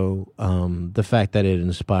 And so the fact that it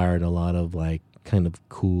inspired a lot of like kind of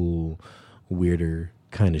cool, weirder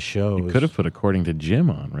kind of shows. You could have put According to Jim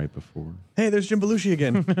on right before. Hey, there's Jim Belushi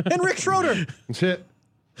again. And Rick Schroeder.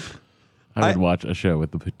 I would watch a show with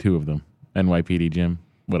the two of them. NYPD Jim,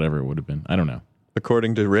 whatever it would have been. I don't know.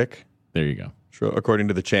 According to Rick. There you go. According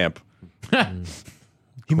to the champ.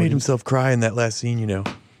 He made himself cry in that last scene,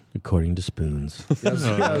 According to Spoons. That's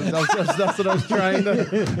what I was trying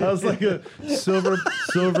to. I was like a silver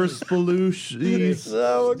spaloosh.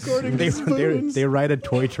 No, according to Spoons. They ride a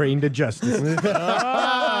toy train to justice.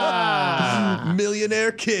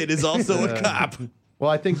 Millionaire kid is also a cop. Well,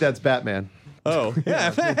 I think that's Batman. Oh,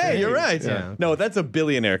 yeah. Hey, you're right. Yeah. No, that's a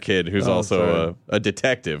billionaire kid who's also a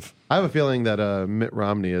detective. I have a feeling that Mitt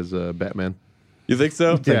Romney is Batman. You think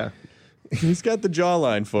so? Yeah. He's got the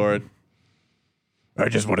jawline for it. I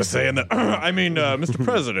just want to say, Mr.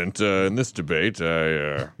 President, in this debate,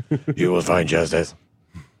 you will find justice.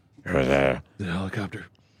 The helicopter.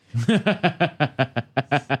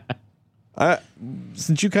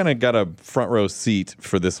 Since you kind of got a front row seat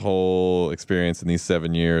for this whole experience in these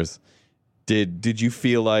 7 years, did you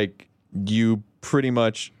feel like you pretty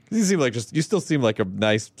much? You seem like you still seem like a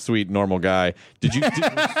nice, sweet, normal guy. Did you? You do.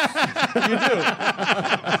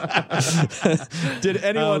 Did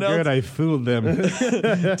anyone else? Good, I fooled them.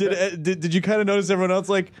 Did you kind of notice everyone else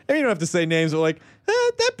like? And you don't have to say names, but like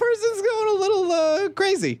that person's going a little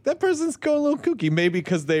crazy. That person's going a little kooky. Maybe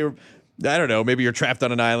because they're. I don't know. Maybe you're trapped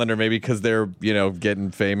on an island, or maybe because they're,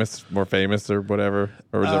 getting more famous, or whatever.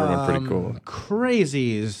 Or is everyone pretty cool?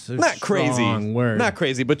 Crazy is a not crazy, strong word. Not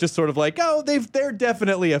crazy, but just sort of like, they're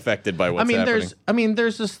definitely affected by what's happening.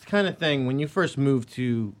 There's this kind of thing when you first move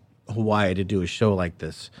to Hawaii to do a show like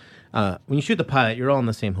this. When you shoot the pilot, you're all in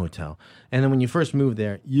the same hotel, and then when you first move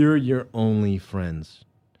there, you're your only friends.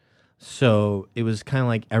 So it was kind of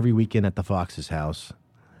like every weekend at the Fox's house,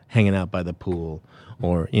 hanging out by the pool.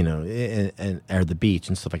 Or or the beach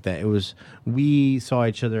and stuff like that. We saw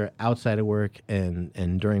each other outside of work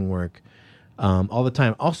and during work all the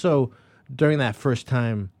time. Also, during that first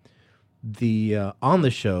time, on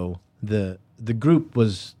the show, the group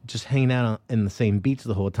was just hanging out in the same beats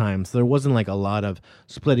the whole time. So there wasn't like a lot of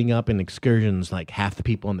splitting up in excursions, like half the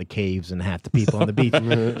people in the caves and half the people on the beach,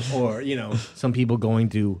 or some people going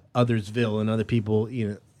to Othersville and other people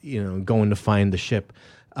going to find the ship.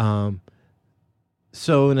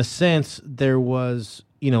 So in a sense, there was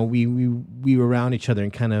we were around each other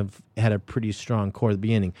and kind of had a pretty strong core at the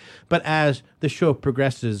beginning. But as the show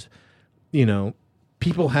progresses,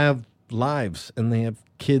 people have lives and they have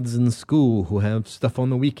kids in school who have stuff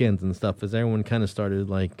on the weekends and stuff, as everyone kind of started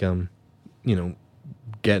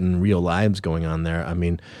getting real lives going on there. I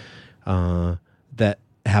mean, that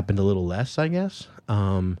happened a little less, I guess.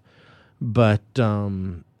 But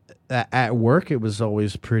at work, it was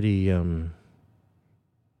always pretty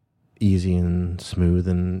easy and smooth,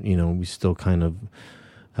 and we still kind of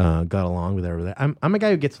got along with everybody. I'm a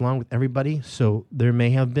guy who gets along with everybody, so there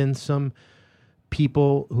may have been some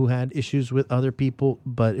people who had issues with other people,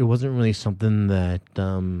 but it wasn't really something that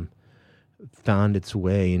found its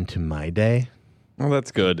way into my day. Well,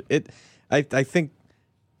 that's good. I think,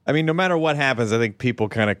 no matter what happens, I think people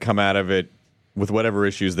kind of come out of it with whatever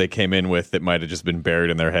issues they came in with that might have just been buried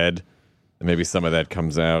in their head, and maybe some of that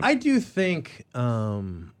comes out. I do think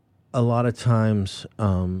a lot of times,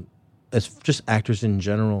 as just actors in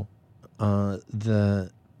general,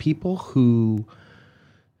 the people who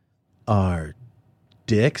are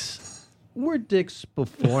dicks were dicks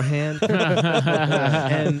beforehand.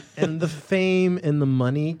 and the fame and the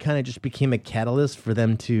money kind of just became a catalyst for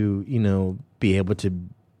them to be able to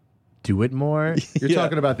do it more. You're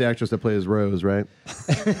talking about the actress that plays Rose, right?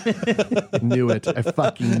 Knew it. I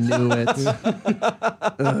fucking knew it.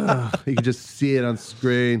 You could just see it on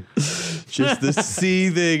screen. Just the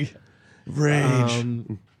seething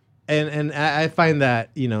rage. And I find that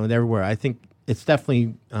everywhere. I think it's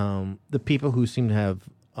definitely the people who seem to have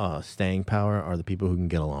staying power are the people who can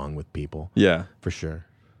get along with people. Yeah, for sure.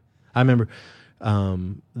 I remember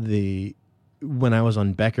when I was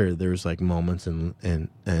on Becker, there was like moments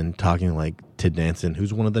and talking like to Danson,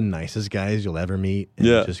 who's one of the nicest guys you'll ever meet. And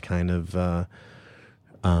just kind of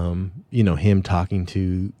him talking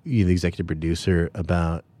to the executive producer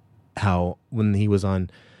about how when he was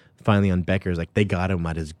finally on Becker's, like they got him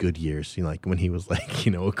at his good years, like when he was like,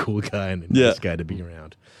 a cool guy and a nice guy to be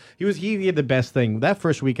around. He had the best thing. That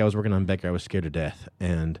first week I was working on Becker, I was scared to death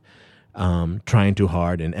and trying too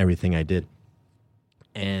hard in everything I did.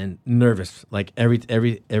 And nervous. Like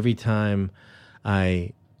every time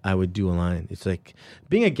I would do a line, it's like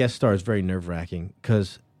being a guest star is very nerve-wracking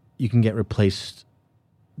because you can get replaced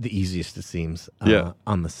the easiest, it seems,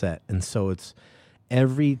 on the set. And so it's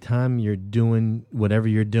every time you're doing whatever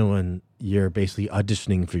you're doing, you're basically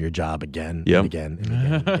auditioning for your job again and again and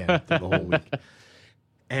again and again through the whole week.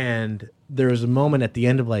 And there was a moment at the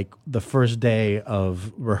end of like the first day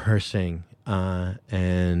of rehearsing, and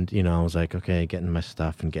I was like, okay, getting my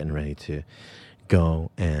stuff and getting ready to go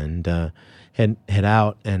and head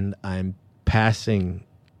out, and I'm passing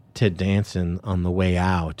to Danson on the way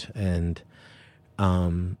out, and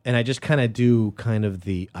I just kind of do kind of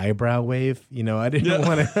the eyebrow wave, I didn't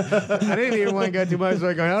want to, I didn't even want to go too much. So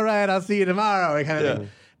I'm going, all right, I'll see you tomorrow, kind of thing.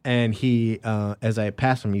 And he, as I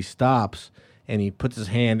pass him, he stops and he puts his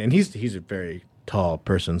hand, and he's a very tall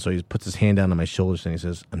person, so he puts his hand down on my shoulders and he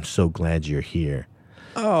says, "I'm so glad you're here."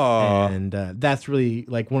 Oh, and that's really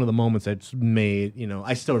like one of the moments that's made.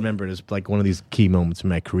 I still remember it as like one of these key moments in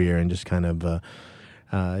my career, and just kind of.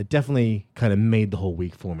 Definitely kind of made the whole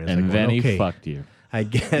week for me. And then he fucked you. I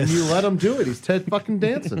guess. And you let him do it. He's Ted fucking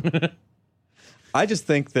Danson. I just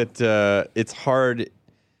think that it's hard.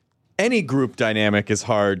 Any group dynamic is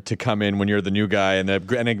hard to come in when you're the new guy and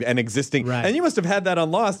existing. Right. And you must have had that on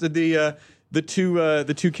Lost. The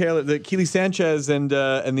Keely Sanchez and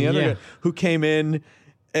the other guy who came in,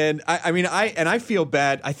 and I feel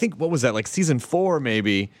bad. I think what was that, like season 4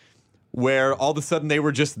 maybe, where all of a sudden they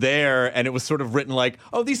were just there, and it was sort of written like,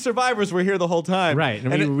 oh, these survivors were here the whole time. Right,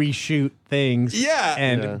 and we reshoot things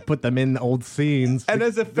and put them in old scenes. And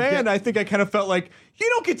as a fan, I think I kind of felt like, you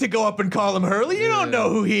don't get to go up and call him Hurley. You don't know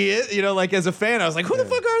who he is. Like as a fan, I was like, who the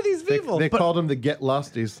fuck are these people? They called him the Get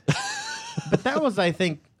Losties. But that was, I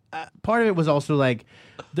think, part of it was also like,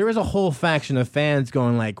 there was a whole faction of fans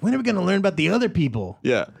going like, when are we going to learn about the other people?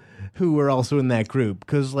 Yeah. Who were also in that group,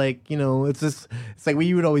 because it's like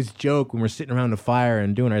we would always joke when we're sitting around the fire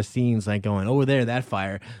and doing our scenes, like going over there, that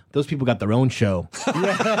fire, those people got their own show. And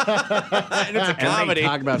it's a comedy. And they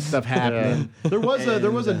talk about stuff happening. There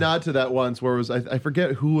was a nod to that once where it was I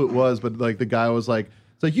forget who it was, but like the guy was like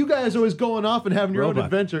It's like, you guys are always going off and having your own Roebuck.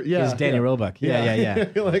 adventure. Yeah, It's Danny Roebuck. Yeah.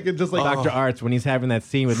 Like it's just like Dr. Arts when he's having that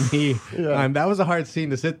scene with me. That was a hard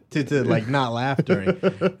scene to sit to like not laugh during.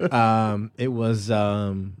 It was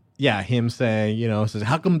him saying, says,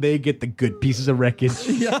 how come they get the good pieces of wreckage?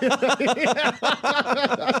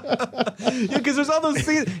 Because there's all those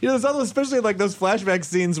scenes, there's all those, especially like those flashback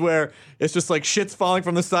scenes where it's just like shit's falling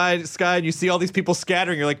from the sky and you see all these people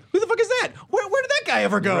scattering. You're like, who the fuck is that? Where did that guy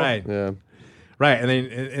ever go? Right. Yeah. Right, and then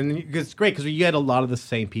and it's great because you had a lot of the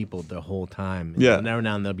same people the whole time. And every now and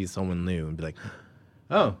then there'll be someone new and be like,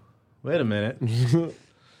 "Oh, wait a minute."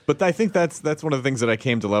 But I think that's one of the things that I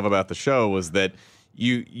came to love about the show was that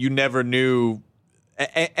you never knew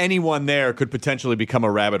anyone there could potentially become a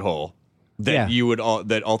rabbit hole that you would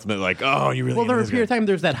that ultimately like, oh, you really. Well, there was a period of time.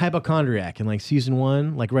 There's that hypochondriac in like season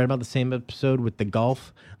 1, like right about the same episode with the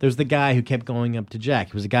golf. There's the guy who kept going up to Jack.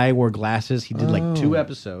 He was a guy who wore glasses. He did like 2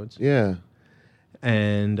 episodes. Yeah.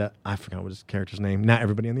 And I forgot what his character's name. Not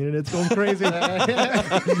everybody on the internet's going crazy.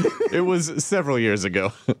 It was several years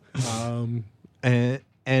ago. And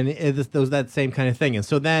it was that same kind of thing. And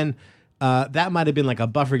so then that might have been like a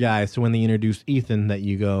buffer guy. So when they introduced Ethan, that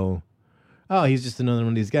you go, oh, he's just another one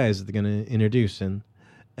of these guys that they're going to introduce. And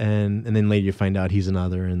then later you find out he's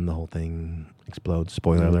another, and the whole thing explodes.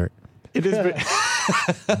 Spoiler alert. It is.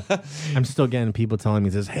 I'm still getting people telling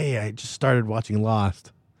me this. Hey, I just started watching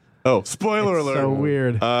Lost. Oh, spoiler It's alert! so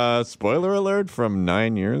weird. Spoiler alert from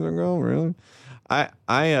 9 years ago. Really?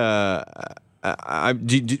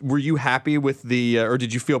 Were you happy with the, or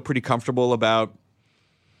did you feel pretty comfortable about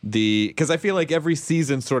the? Because I feel like every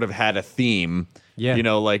season sort of had a theme. Yeah.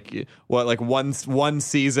 Like one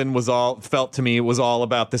season was felt to me was all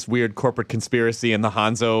about this weird corporate conspiracy and the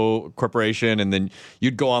Hanzo Corporation, and then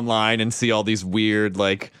you'd go online and see all these weird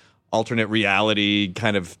like alternate reality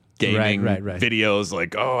kind of gaming videos,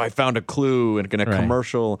 like, oh, I found a clue and a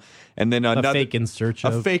commercial, and then another fake in search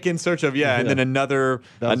of, and then another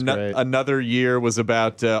year was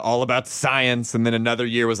about all about science, and then another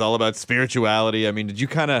year was all about spirituality. I mean,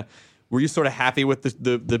 were you sort of happy with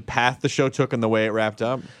the path the show took and the way it wrapped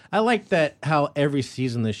up? I like that how every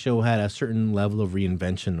season the show had a certain level of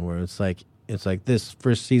reinvention, where it's like this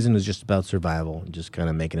first season is just about survival, just kind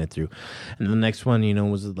of making it through, and the next one,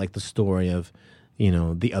 was like the story of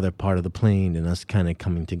the other part of the plane and us kind of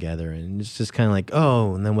coming together, and it's just kind of like,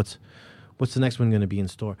 oh, and then what's the next one going to be in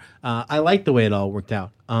store? I like the way it all worked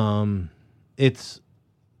out. A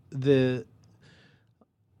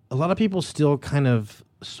lot of people still kind of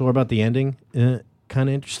sore about the ending. Kind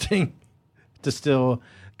of interesting to still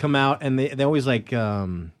come out, and they always like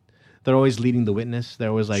they're always leading the witness. They're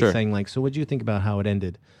always like saying like, so what do you think about how it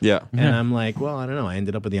ended? Yeah. And I'm like, well, I don't know. I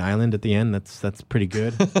ended up at the island at the end. That's pretty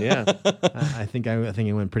good. Yeah. I think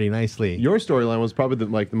it went pretty nicely. Your storyline was probably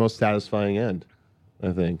the most satisfying end,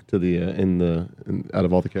 I think, to the out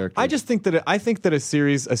of all the characters. I just think that a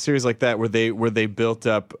series like that where they built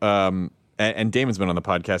up and Damon's been on the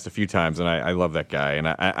podcast a few times, and I love that guy, and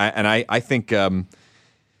I think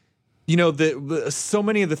so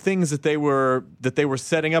many of the things that they were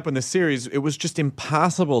setting up in the series, it was just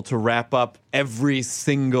impossible to wrap up every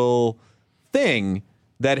single thing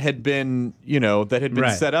that had been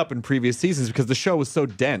set up in previous seasons, because the show was so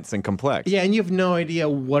dense and complex. Yeah, and you have no idea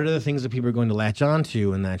what are the things that people are going to latch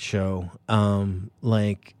onto in that show.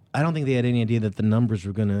 Like, I don't think they had any idea that the numbers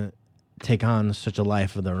were going to take on such a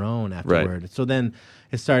life of their own afterward. Right. So then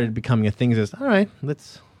it started becoming a thing. All right,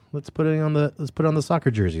 let's put it on the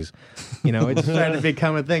soccer jerseys. It just started to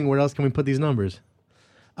become a thing. Where else can we put these numbers?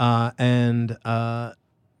 It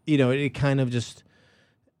kind of just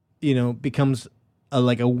becomes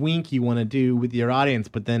like a wink you want to do with your audience,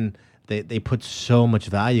 but then they put so much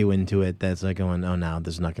value into it that's like going, oh, now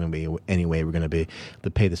there's not going to be any way we're going to be able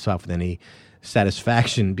to pay this off with any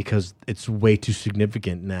satisfaction, because it's way too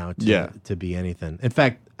significant now to be anything. In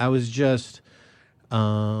fact, I was just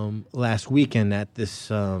last weekend at this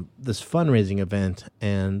fundraising event,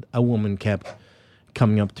 and a woman kept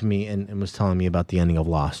coming up to me and was telling me about the ending of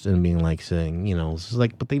Lost, and being like, saying, this is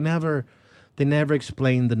like, but they never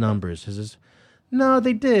explained the numbers. This is, no,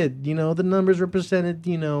 they did. The numbers represented,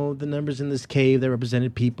 the numbers in this cave that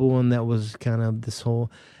represented people, and that was kind of this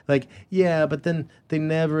whole, like, yeah, but then they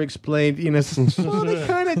never explained, well, they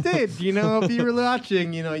kind of did, if you were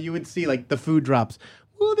watching, you would see, like, the food drops.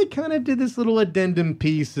 Well, they kind of did this little addendum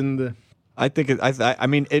piece, and I think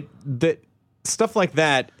that stuff like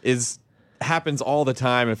that happens all the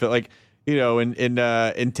time. If it, like,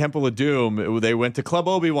 in Temple of Doom, they went to Club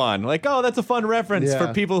Obi-Wan, like, oh, that's a fun reference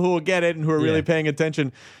for people who will get it and who are really paying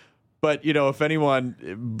attention. But if anyone,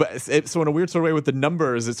 so in a weird sort of way with the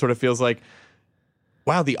numbers, it sort of feels like,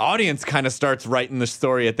 wow, the audience kind of starts writing the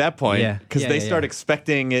story at that point because they start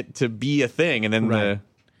expecting it to be a thing, and then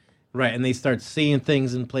Right, and they start seeing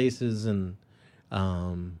things in places, and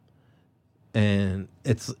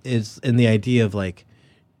it's in the idea of like,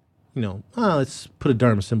 let's put a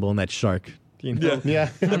Dharma symbol on that shark. Yeah.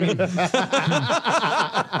 I mean,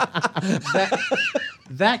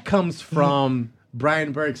 that comes from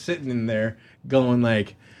Brian Burke sitting in there going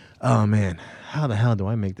like, oh man, how the hell do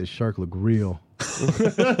I make this shark look real?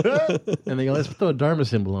 And they go, let's throw a Dharma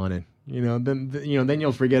symbol on it. Then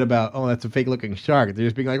you'll forget about, oh, that's a fake looking shark. They're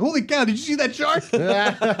just being like, holy cow, did you see that shark?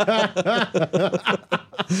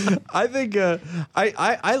 I think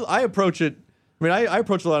I approach it. I mean, I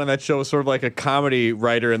approach a lot on that show as sort of like a comedy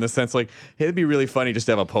writer in the sense like, hey, it'd be really funny just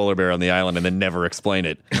to have a polar bear on the island and then never explain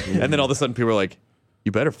it. And then all of a sudden people are like,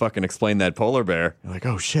 you better fucking explain that polar bear. You're like,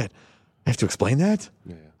 oh shit, I have to explain that?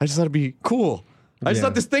 Yeah. I just thought it'd be cool. I just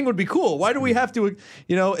thought this thing would be cool. Why do we have to,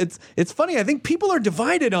 it's funny. I think people are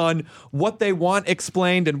divided on what they want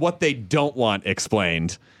explained and what they don't want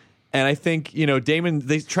explained. And I think, Damon,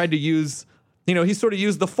 they tried to use, he sort of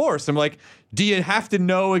used the Force. I'm like, do you have to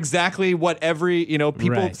know exactly what every,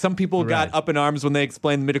 people, some people got up in arms when they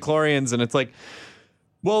explained the midichlorians, and it's like,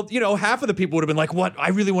 well, half of the people would have been like, what? I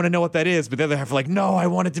really want to know what that is. But the other half are like, no, I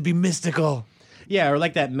want it to be mystical. Yeah, or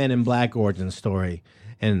like that Men in Black origin story.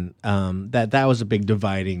 And that was a big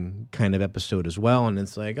dividing kind of episode as well. And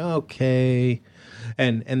it's like, okay.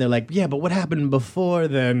 And they're like, yeah, but what happened before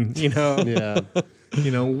then? Yeah.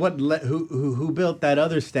 Who built that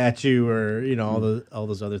other statue, or all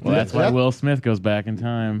those other things. Well, that's why Will Smith goes back in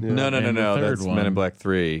time. Yeah. No. That's Men in Black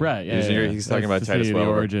 3. Right. Yeah, he's talking about Titus the Welliver.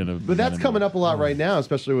 origin of. But that's coming up a lot right now,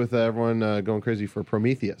 especially with everyone going crazy for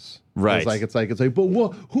Prometheus. Right. It's like. But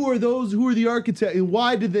who are those? Who are the architects? And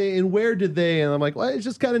why did they? And where did they? And I'm like, well, it's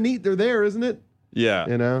just kind of neat. They're there, isn't it?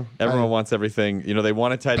 Yeah. Everyone wants everything. They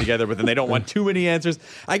want it tied together, but then they don't want too many answers.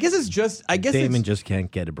 Damon just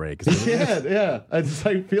can't get a break. Yeah. I just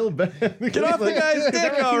feel bad. Get off the guy's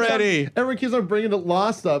dick already. Everyone keeps on bringing the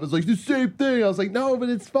Lost up. It's like the same thing. I was like, no, but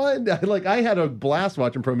it's fun. I had a blast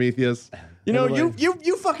watching Prometheus.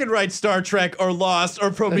 You fucking write Star Trek or Lost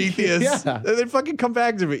or Prometheus. Yeah. And then fucking come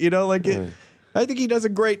back to me. I think he does a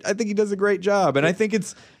great job, and I think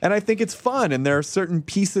it's fun, and there are certain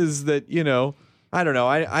pieces that I don't know.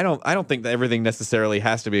 I don't think that everything necessarily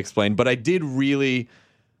has to be explained, but I did really,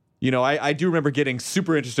 I do remember getting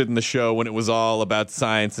super interested in the show when it was all about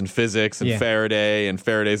science and physics and Faraday and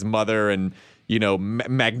Faraday's mother and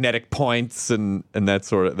magnetic points and that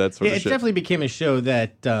sort of shit. It definitely became a show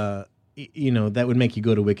that that would make you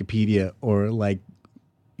go to Wikipedia, or like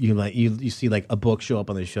you see like a book show up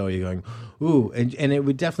on the show. You're going, ooh, and it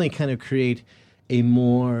would definitely kind of create a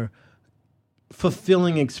more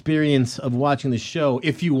fulfilling experience of watching the show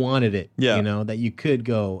if you wanted it. Yeah. That you could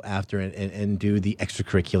go after it and do the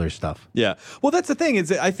extracurricular stuff. Yeah. Well, that's the thing.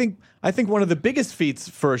 Is I think one of the biggest feats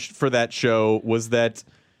for that show was that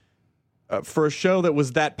for a show that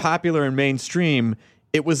was that popular and mainstream,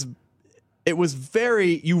 it was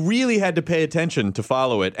very, you really had to pay attention to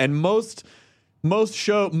follow it. And most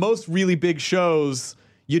really big shows,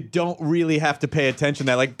 you don't really have to pay attention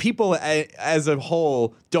to that. Like, people as a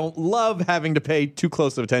whole don't love having to pay too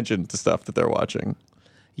close of attention to stuff that they're watching.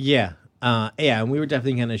 Yeah. And we were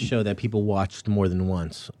definitely going to show that people watched more than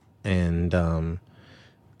once. And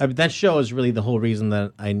that show is really the whole reason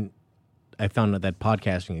that I found out that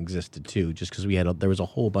podcasting existed too, just because there was a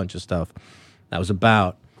whole bunch of stuff that was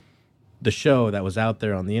about the show that was out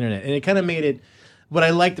there on the internet. And it kind of made it, what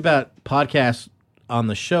I liked about podcasts on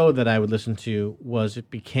the show that I would listen to was it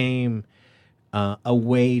became a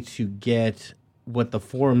way to get what the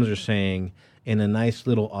forums are saying in a nice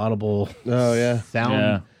little audible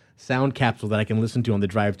sound capsule that I can listen to on the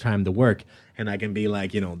drive time to work. And I can be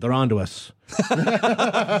like, they're onto us.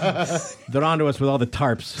 They're onto us with all the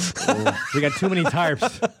tarps. We got too many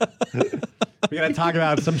tarps. We got to talk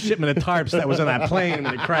about some shipment of tarps that was on that plane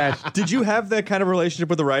when it crashed. Did you have that kind of relationship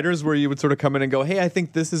with the writers where you would sort of come in and go, hey, I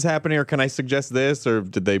think this is happening, or can I suggest this? Or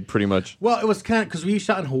did they pretty much? Well, it was kind of, because we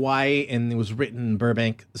shot in Hawaii and it was written in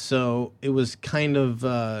Burbank. So it was kind of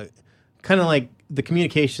like the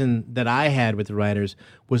communication that I had with the writers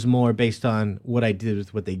was more based on what I did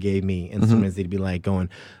with what they gave me. And sometimes they'd be like going,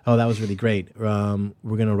 oh, that was really great. We're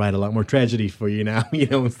going to write a lot more tragedy for you now,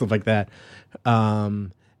 and stuff like that.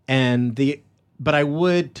 But I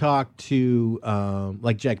would talk to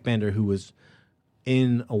like Jack Bender, who was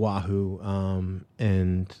in Oahu,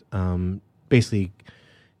 and basically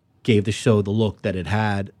gave the show the look that it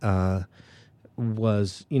had.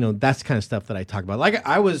 Was that's the kind of stuff that I talk about. Like,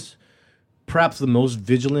 I was perhaps the most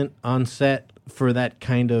vigilant on set for that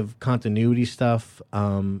kind of continuity stuff,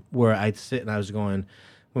 where I'd sit and I was going,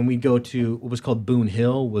 when we go to what was called Boone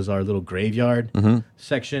Hill was our little graveyard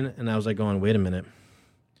section, and I was like going, wait a minute,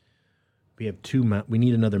 we have we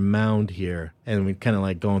need another mound here, and we kind of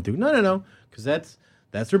like going through, no, because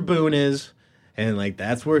that's where Boone is, and like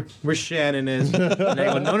that's where Shannon is, and I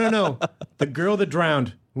go, no, the girl that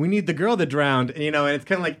drowned, we need the girl that drowned, and it's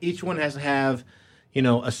kind of like each one has to have,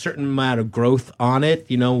 a certain amount of growth on it,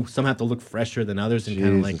 some have to look fresher than others, and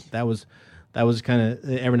kind of like that was kind of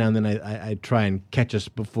every now and then I try and catch us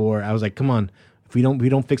before. I was like, come on, if we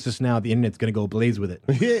don't fix this now, the internet's gonna go ablaze with it.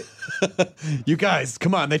 You guys,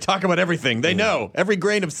 come on! They talk about everything. They know every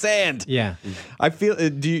grain of sand. Yeah, I feel.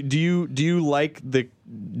 Do you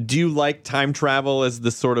like time travel as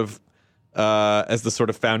the sort of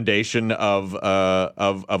foundation of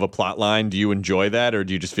a plot line? Do you enjoy that, or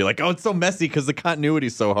do you just feel like, oh, it's so messy because the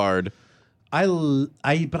continuity's so hard? But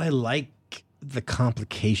I like the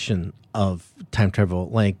complication of time travel.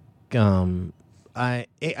 Like, I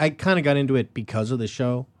kind of got into it because of the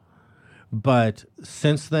show, but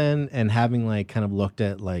since then, and having like kind of looked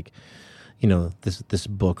at like, this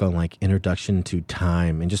book on like Introduction to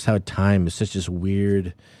Time, and just how time is such this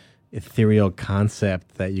weird, ethereal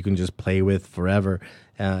concept that you can just play with forever.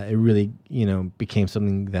 It really, became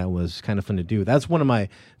something that was kind of fun to do. That's one of my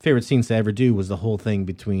favorite scenes to ever do, was the whole thing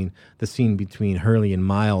between Hurley and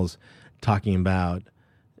Miles talking about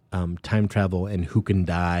time travel and who can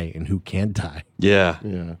die and who can't die. Yeah.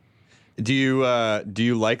 Yeah. Do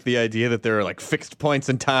you like the idea that there are like fixed points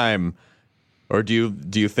in time, or do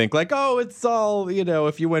you think like, oh, it's all,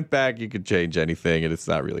 if you went back you could change anything and it's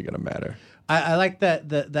not really going to matter? I like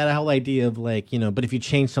that whole idea of like, but if you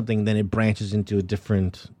change something, then it branches into a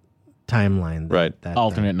different timeline. Right.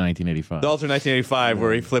 Alternate 1985. The alternate 1985,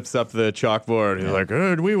 where he flips up the chalkboard. He's like,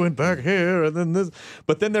 we went back here, and then this.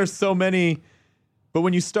 But then there's so many. But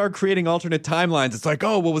when you start creating alternate timelines, it's like,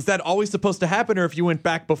 oh, well, was that always supposed to happen? Or if you went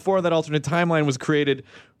back before that alternate timeline was created,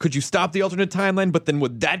 could you stop the alternate timeline? But then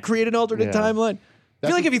would that create an alternate timeline? I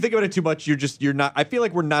feel like if you think about it too much, you're not. I feel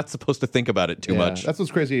like we're not supposed to think about it too much. That's what's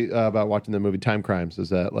crazy about watching the movie Time Crimes, is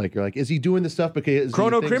that like you're like, is he doing this stuff because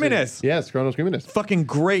Chrono Criminus? Yes, Chrono Criminus. Fucking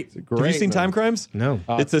great. Have you seen Time Crimes? No.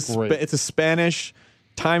 It's a Spanish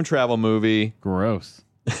time travel movie. Gross.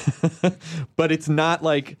 But it's not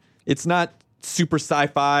super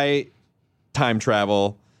sci-fi time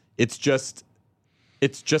travel. It's just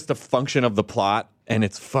a function of the plot, and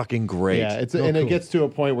it's fucking great. Yeah, it gets to a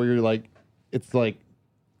point where you're like, it's like,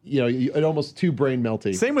 it almost too brain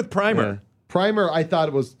melty. Same with Primer. Yeah. Primer, I thought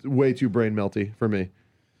it was way too brain melty for me.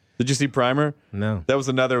 Did you see Primer? No. That was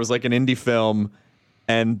another. It was like an indie film,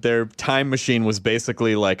 and their time machine was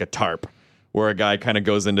basically like a tarp, where a guy kind of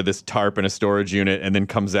goes into this tarp in a storage unit and then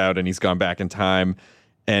comes out and he's gone back in time,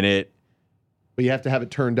 and But you have to have it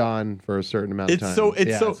turned on for a certain amount of time.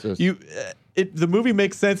 The movie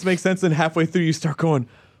makes sense, and halfway through you start going,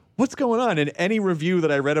 what's going on? In any review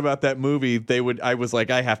that I read about that movie, I was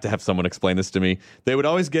like, I have to have someone explain this to me. They would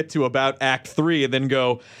always get to about Act 3 and then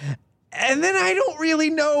go, and then I don't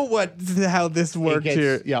really know how this worked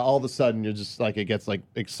here. Yeah, all of a sudden you're just like, it gets like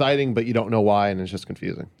exciting, but you don't know why, and it's just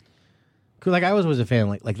confusing. Cause like I was a fan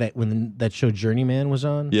like that when that show Journeyman was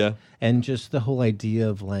on. Yeah, and just the whole idea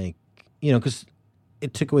of like, because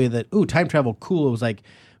it took away that time travel cool. It was like,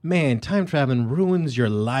 man, time traveling ruins your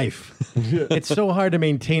life. It's so hard to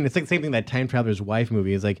maintain. It's like the same thing that Time Traveler's Wife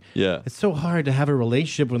movie is like. Yeah. It's so hard to have a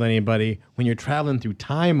relationship with anybody when you're traveling through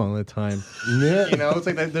time all the time. Yeah. It's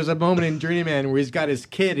like there's a moment in Journeyman where he's got his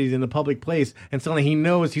kid, he's in a public place, and suddenly he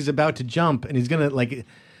knows he's about to jump, and he's gonna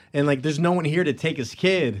there's no one here to take his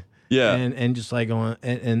kid. Yeah. And just like going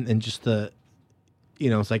and just the,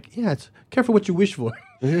 it's like, yeah, it's careful what you wish for.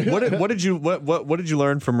 What did you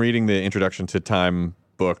learn from reading the Introduction to Time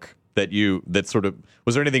book that sort of,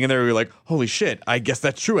 was there anything in there where you're like, holy shit, I guess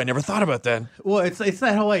that's true, I never thought about that? Well, it's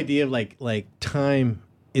that whole idea of like time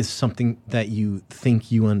is something that you think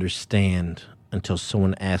you understand until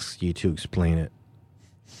someone asks you to explain it,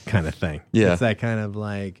 kind of thing. Yeah, it's that kind of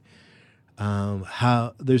like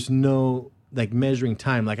how there's no like measuring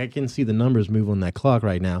time. Like I can see the numbers move on that clock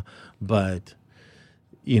right now, but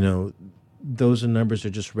those numbers are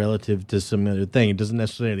just relative to some other thing. It doesn't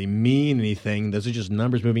necessarily mean anything. Those are just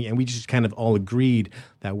numbers moving, and we just kind of all agreed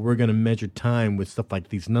that we're going to measure time with stuff like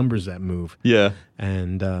these numbers that move. Yeah,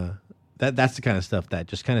 and that's the kind of stuff that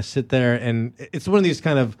just kind of sit there, and it's one of these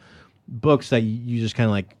kind of books that you just kind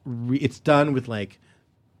of like. It's done with like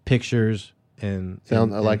pictures and I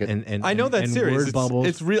like it. And I know that series. Word bubbles.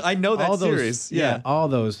 It's real. I know that all those, series. Yeah, all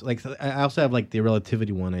those. Like I also have like the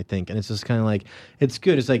relativity one, I think, and it's just kind of like it's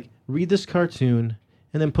good. It's like read this cartoon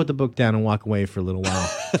and then put the book down and walk away for a little while.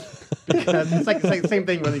 Because it's like the same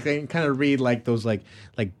thing when you can kind of read like those like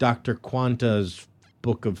Dr. Quanta's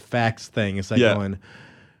book of facts thing. It's like going,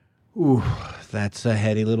 ooh, that's a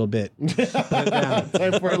heady little bit. Put it down.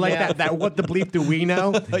 Or like that what the bleep do we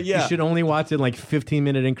know? You should only watch it in like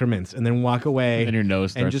 15-minute increments and then walk away. And your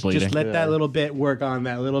nose starts and bleeding. just let that little bit work on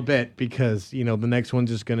that little bit, because the next one's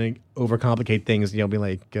just going to overcomplicate things. You'll be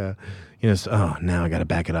like, oh, now I got to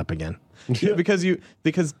back it up again. Yeah,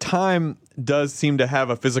 because time does seem to have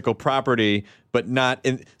a physical property, but not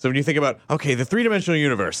in. So when you think about, okay, the 3-dimensional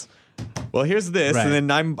universe. Well, here's this, and then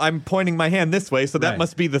I'm pointing my hand this way, so that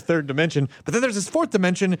must be the 3rd dimension. But then there's this 4th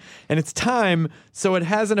dimension, and it's time, so it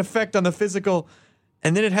has an effect on the physical,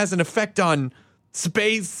 and then it has an effect on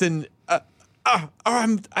space, and I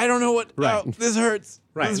don't know what. Right. Oh, this hurts.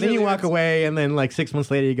 Right. This And then really you walk hurts. away, and then like 6 months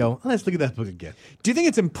later, you go, let's look at that book again. Do you think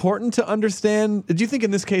it's important to understand? Do you think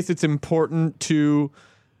in this case it's important to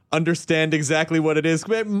understand exactly what it is?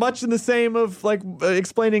 Much in the same of like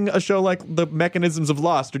explaining a show like The Mechanisms of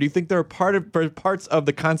Lost. Or do you think there are parts of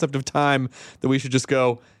the concept of time that we should just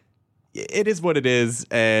go, it is what it is,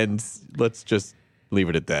 and let's just leave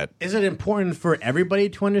it at that? Is it important for everybody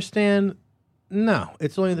to understand? No.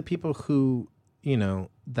 It's only the people who,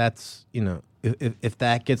 that's, if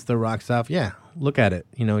that gets the rocks off, look at it,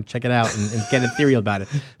 check it out and get ethereal about it.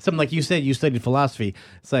 Something like you said, you studied philosophy.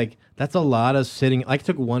 It's like, that's a lot of sitting. I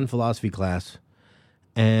took one philosophy class,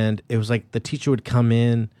 and it was like the teacher would come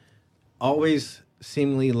in, always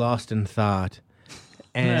seemingly lost in thought.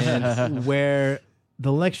 And where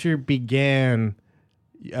the lecture began,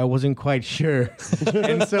 I wasn't quite sure.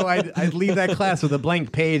 And so I'd leave that class with a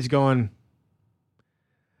blank page going,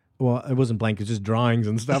 well, it wasn't blank, it was just drawings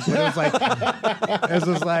and stuff. But it was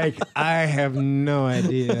just like, I have no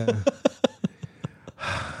idea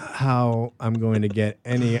how I'm going to get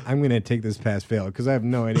I'm going to take this pass fail, because I have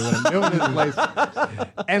no idea what I'm doing in this place.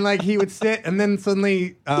 And like he would sit, and then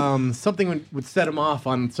suddenly something would set him off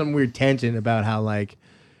on some weird tangent about how like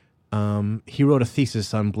he wrote a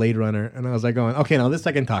thesis on Blade Runner, and I was like going, okay, now this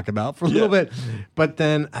I can talk about for a little bit. But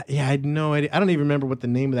then, I had no idea. I don't even remember what the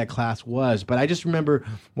name of that class was, but I just remember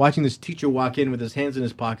watching this teacher walk in with his hands in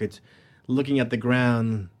his pockets, looking at the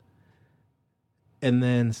ground, and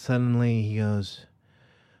then suddenly he goes,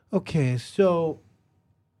 okay, so,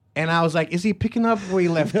 and I was like, is he picking up where he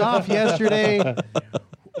left off yesterday?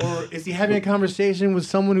 Or is he having a conversation with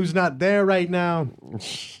someone who's not there right now?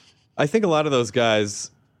 I think a lot of those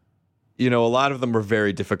guys, a lot of them were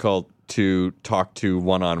very difficult to talk to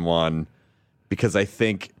one-on-one, because I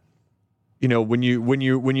think, when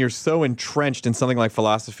you're so entrenched in something like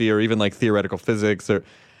philosophy or even like theoretical physics, or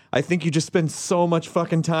I think you just spend so much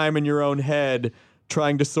fucking time in your own head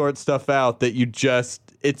trying to sort stuff out that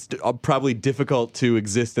it's probably difficult to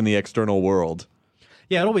exist in the external world.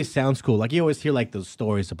 Yeah, it always sounds cool. Like you always hear like those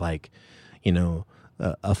stories of like,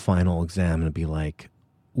 a final exam, and it'd be like,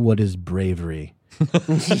 what is bravery?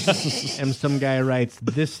 And some guy writes,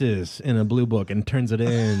 this is, in a blue book, and turns it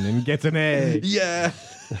in and gets an A. Yeah.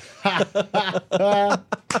 All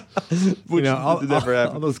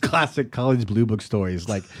those classic college blue book stories,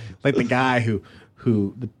 like the guy who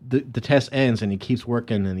the test ends and he keeps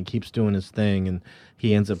working and he keeps doing his thing and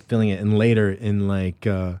he ends up filling it. And later in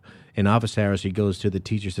in office hours, he goes to the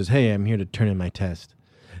teacher, says, hey, I'm here to turn in my test.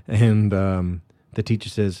 And the teacher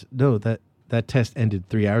says, no, that test ended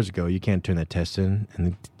 3 hours ago. You can't turn that test in.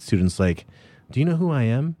 And the student's like, do you know who I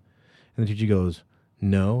am? And the teacher goes,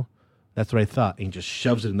 no. That's what I thought. And he just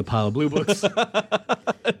shoves it in the pile of blue books. I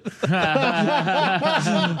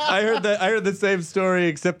heard the same story,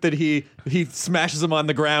 except that he smashes them on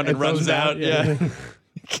the ground and runs out. Yeah.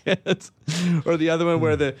 Or the other one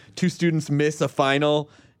where the two students miss a final,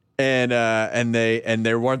 and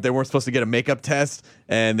they weren't supposed to get a makeup test,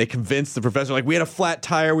 and they convinced the professor, like, we had a flat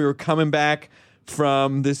tire, we were coming back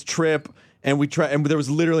from this trip, and there was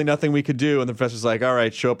literally nothing we could do, and the professor's like, all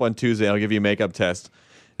right, show up on Tuesday, I'll give you a makeup test.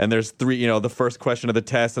 And there's three, the first question of the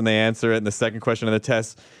test, and they answer it, and the second question of the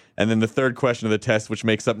test, and then the third question of the test, which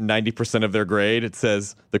makes up 90% of their grade. It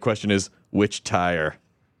says, the question is, which tire?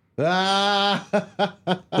 The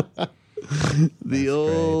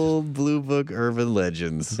old Blue Book urban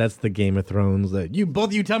legends. That's the Game of Thrones. That both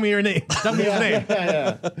of you tell me your name. Tell me his name.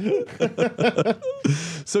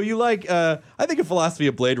 So you like? I think a philosophy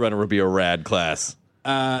of Blade Runner would be a rad class.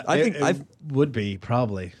 I would be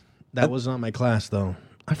probably. That was not my class though.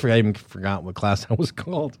 I even forgot what class I was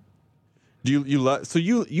called. Do you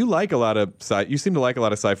like a lot of you seem to like a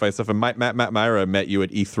lot of sci-fi stuff, and Matt Myra met you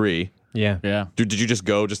at E3. Yeah. Yeah. Did you just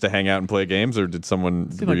go just to hang out and play games, or did someone?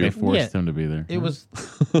 It seemed like they forced him to be there. It was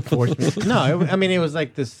forced me. No, I mean it was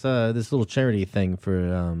like this this little charity thing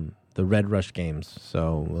for the Red Rush games.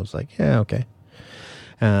 So I was like, yeah, okay.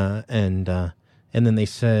 And then they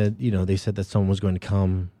said, that someone was going to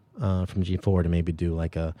come from G4 to maybe do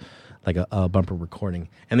like a bumper recording,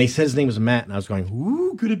 and they said his name was Matt, and I was going,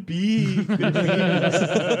 "Ooh, could it be?" Could it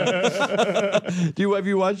be? Have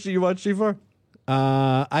you watched G4?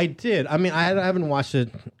 I did. I mean, I haven't watched it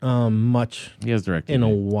much. He has DirecTV in a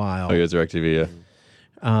while. Oh, he has DirecTV,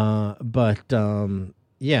 yeah.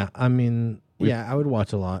 Yeah. I mean, I would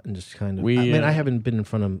watch a lot and just kind of. I haven't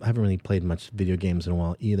really played much video games in a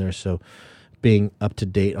while either. So, being up to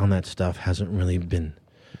date on that stuff hasn't really been.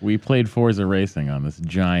 We played Forza Racing on this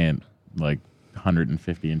giant,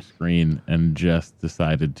 150-inch screen, and just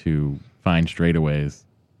decided to find straightaways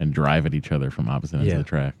and drive at each other from opposite ends of the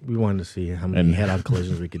track. We wanted to see how many head-on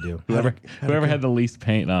collisions we could do. Whoever had the least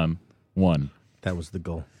paint on won. That was the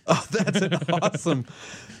goal. Oh, that's awesome.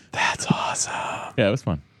 That's awesome. Yeah, it was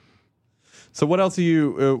fun. So what else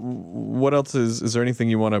is there anything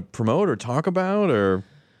you want to promote or talk about, or?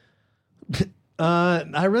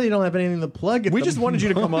 I really don't have anything to plug. We just wanted you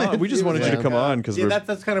to come on. We just wanted you to come on because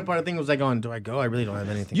that's kind of part of the thing. Was like, do I go? I really don't have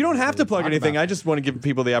anything. You don't have to plug anything. I just want to give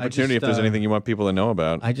people the opportunity if there's anything you want people to know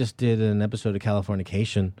about. I just did an episode of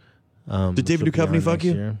Californication. Did David Duchovny fuck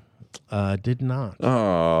you? Did not.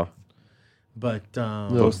 Oh. But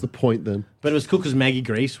what's the point then? But it was cool because Maggie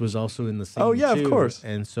Grace was also in the scene. Oh yeah, too. Of course.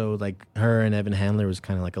 And so her and Evan Handler was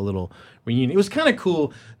kind of like a little reunion. It was kind of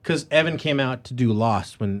cool because Evan came out to do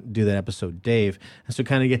Lost do that episode, Dave, and so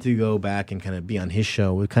kind of get to go back and kind of be on his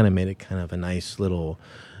show. It kind of made it kind of a nice little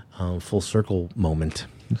full circle moment.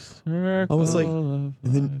 Almost like,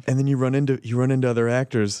 and then you run into other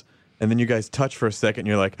actors, and then you guys touch for a second. And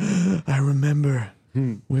you're like, I remember.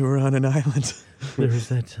 We were on an island. There was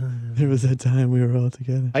that time. There was that time we were all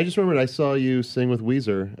together. I just remembered I saw you sing with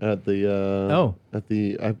Weezer at the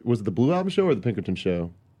was it the Blue Album show or the Pinkerton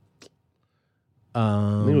show?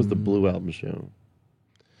 I think it was the Blue Album show.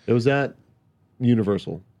 It was at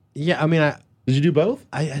Universal. Yeah, I mean, did you do both?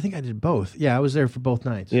 I think I did both. Yeah, I was there for both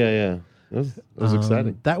nights. Yeah. That was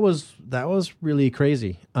exciting. That was really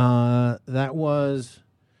crazy. That was.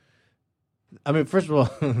 I mean, first of all.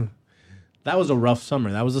 That was a rough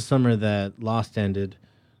summer. That was the summer that Lost ended.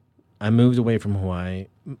 I moved away from Hawaii.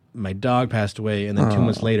 My dog passed away, and then 2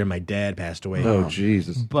 months later, my dad passed away. Oh,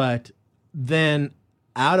 Jesus. But then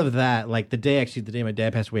out of that, the day my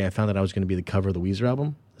dad passed away, I found that I was going to be the cover of the Weezer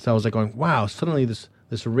album. So I was like going, wow, suddenly this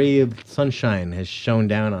ray of sunshine has shone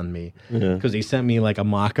down on me. Because he sent me a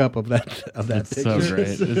mock-up of that picture. So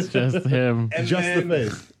great. It's just him. The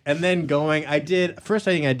face. And then I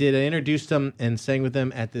introduced them and sang with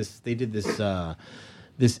them at this. They did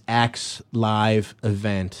this Axe Live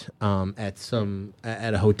event at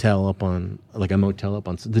a hotel up on a motel up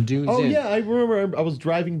on the Dunes Inn. Oh yeah, I remember. I was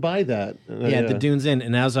driving by that. The Dunes Inn,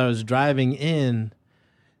 and as I was driving in,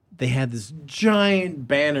 they had this giant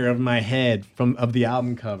banner of my head of the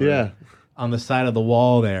album cover on the side of the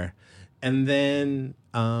wall there, and then.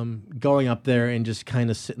 Going up there and just kind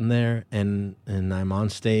of sitting there, and I'm on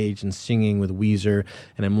stage and singing with Weezer,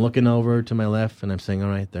 and I'm looking over to my left, and I'm saying, all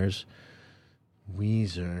right, there's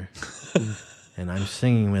Weezer, and I'm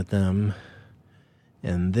singing with them,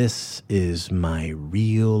 and this is my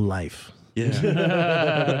real life.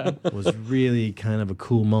 Yeah. It was really kind of a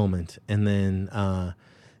cool moment. And then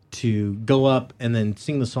to go up and then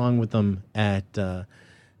sing the song with them at...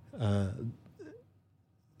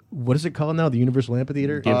 what is it called now? The Universal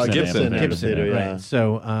Amphitheater? Gibson. Right. Yeah.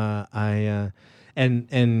 So I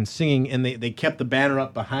and singing, and they kept the banner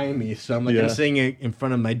up behind me, so I'm singing in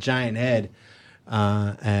front of my giant head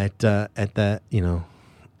at that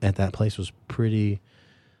place was pretty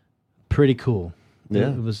cool. Yeah,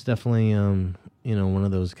 it was definitely one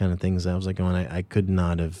of those kind of things that I was like going, I could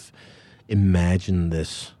not have imagined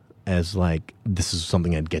this as this is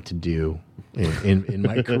something I'd get to do in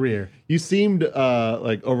my career. You seemed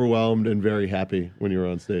overwhelmed and very happy when you were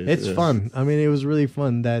on stage. It's fun. I mean, it was really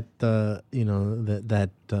fun. That that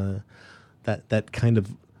kind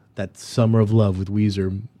of that summer of love with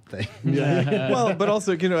Weezer thing. Yeah. Well, but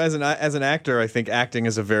also as an actor, I think acting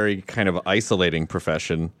is a very kind of isolating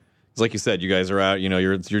profession. It's like you said, you guys are out.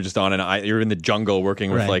 You're just on you're in the jungle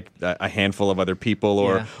working with a handful of other people,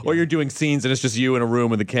 or you're doing scenes and it's just you in a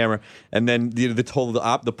room with a camera. And then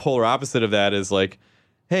the polar opposite of that is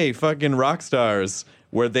hey, fucking rock stars,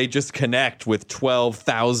 where they just connect with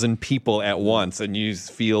 12,000 people at once, and you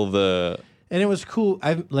feel the. And it was cool.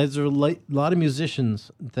 There's a lot of musicians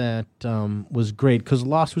that was great because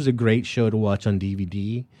Lost was a great show to watch on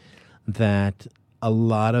DVD. that a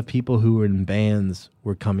lot of people who were in bands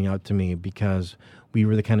were coming out to me because we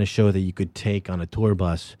were the kind of show that you could take on a tour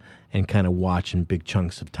bus and kind of watch in big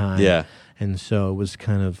chunks of time. Yeah. And so it was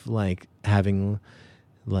kind of like having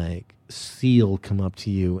like Seal come up to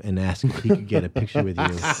you and ask if he could get a picture with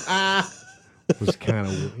you. It was kind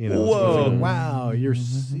of, you know, Whoa. like, wow, you're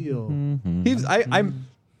Seal.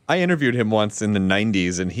 I interviewed him once in the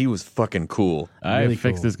 90s, and he was fucking cool. I Really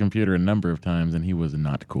fixed cool. his computer a number of times, and he was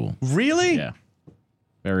not cool. Really? Yeah.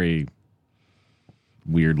 Very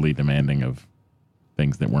weirdly demanding of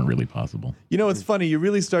things that weren't really possible. You know, it's funny. You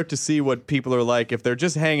really start to see what people are like if they're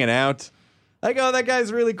just hanging out. Like, oh, that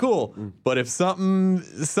guy's really cool. But if something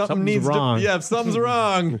needs wrong. to, if something's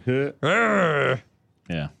wrong,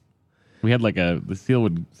 Yeah. We had the Seal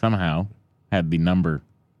would somehow had the number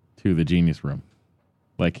to the Genius Room.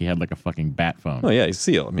 Like he had like a fucking bat phone. oh yeah, he's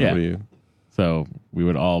Seal. I mean, Yeah. what do you? So we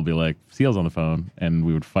would all be like, Seal's on the phone, and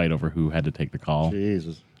we would fight over who had to take the call.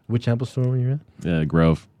 Jesus. Which Apple store were you at?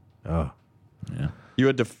 Grove. Oh. Yeah. You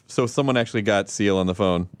had to. So someone actually got Seal on the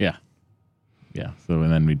phone. Yeah. Yeah. So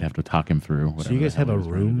and then we'd have to talk him through. So whatever you the guys hell have a he was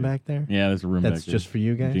trying to room do. back there? Yeah, there's a room That's back there. just for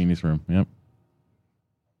you guys? Genius Room. Yep.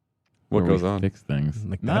 What Where goes we on? Fix things.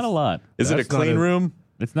 Like, not that's- a lot. Is it a That's not clean a- room?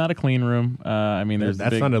 It's not a clean room. I mean, there's That's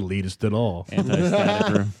a big not elitist at all.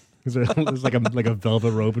 anti-static room. There's like a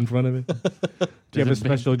velvet rope in front of it. Do you have a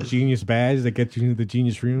special genius badge that gets you into the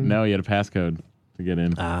genius room? No, you had a passcode to get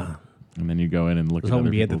in, Ah. and then you go in and look I was at other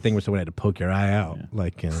hoping you had the people's- thing where someone had to poke your eye out,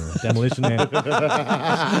 like Demolition Man.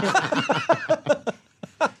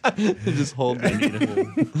 Just hold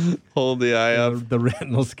the eye up. The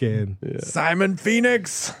retinal scan. Simon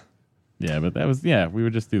Phoenix. Yeah, but that was we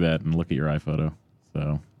would just do that and look at your iPhoto.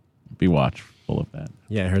 So be watchful of that.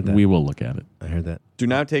 Yeah, I heard that. We will look at it. I heard that. Do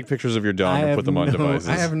not take pictures of your dog and put them on devices.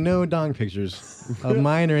 I have no dong pictures of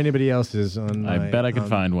mine or anybody else's on. I bet I could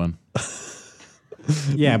find one.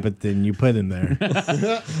 Yeah, but then you put in there.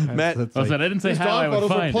 Matt, That's I like- said I didn't say His how I dog would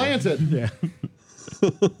photos were find it. planted. yeah.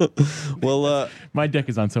 well, My dick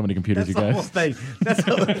is on so many computers, That's you the whole guys. thing. That's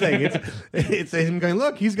the whole thing. It's him going,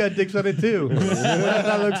 look, he's got dicks on it too.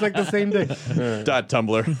 That looks like the same dick. dot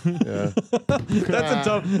Tumblr. That's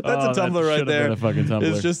a Oh, that Tumblr right should've there. been a fucking Tumblr.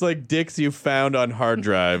 It's just like dicks you found on hard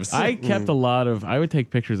drives. I kept a lot of. I would take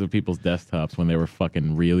pictures of people's desktops when they were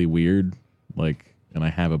fucking really weird, and I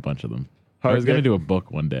have a bunch of them. I Hard was gonna dick? do a book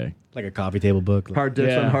one day. Like a coffee table book. Hard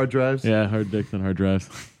dicks Yeah. on hard drives. Yeah, hard dicks and hard drives.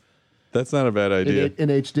 That's not a bad idea. In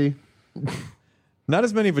HD. Not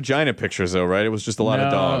as many vagina pictures though, right? It was just a lot of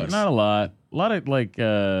No, dogs. Not a lot. A lot of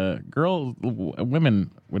women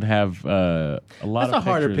would have a lot That's of a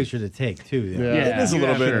harder pictures. picture to take too. Yeah, It is a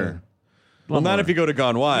little bit. Sure. Well, not if you go to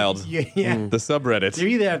Gone Wild, Yeah. Yeah. the subreddit. You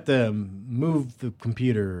either have to move the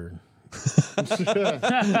computer.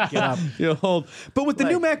 Get up. You hold, but with the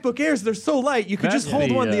new MacBook Airs, they're so light. You could That's just hold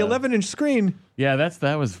the, the 11-inch screen. Yeah,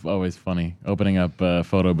 that was always funny. Opening up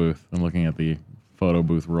photo booth and looking at the photo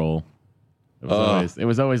booth roll. It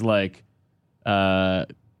was always like,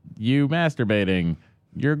 you masturbating,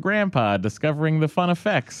 your grandpa discovering the fun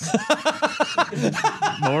effects,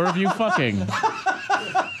 more of you fucking.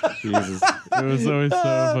 Jesus. It was always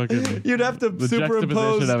so fucking. You'd have to The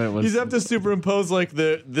superimpose. juxtaposition of it was- You'd have to superimpose like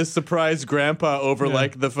the surprised grandpa over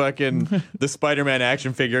like the fucking the Spider-Man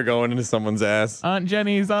action figure going into someone's ass, Aunt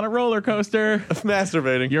Jenny's on a roller coaster.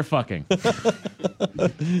 masturbating. You're fucking.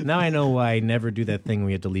 Now I know why I never do that thing where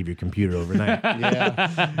you have to leave your computer overnight.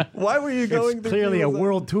 Yeah. Why were you going? It's clearly a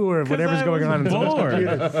world tour of whatever's I going was on in someone's bored.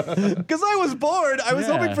 computer. Because I was bored. I was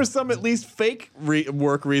Yeah. hoping for some at least fake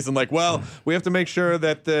work reason. Like, well, we have to make sure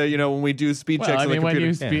that when we do speed Well, checks I on mean, the when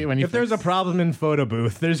computer. you when you If there's a problem in photo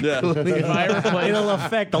booth, there's Yeah. clearly If I replace- it'll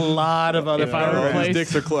affect a lot of other If I All programs. these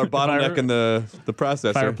replace- dicks are bottlenecking the processor.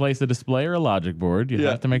 if I replace a display or a logic board, you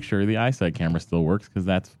Yeah. have to make sure the eyesight camera still works because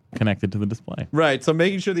that's connected to the display. Right, so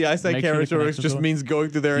making sure the eyesight Make sure camera the works connections just are- means going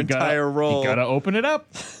through their You gotta- entire roll. You gotta open it up.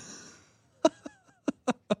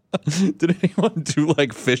 Did anyone do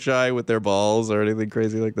like fisheye with their balls or anything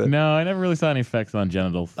crazy like that? No, I never really saw any effects on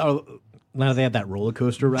genitals. Oh, now they have that roller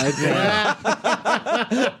coaster ride. Oh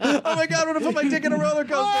my god, I'm gonna put my dick in a roller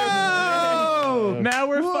coaster. Now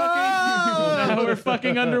we're fucking. Now we're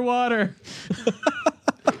fucking underwater.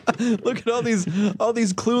 Look at all these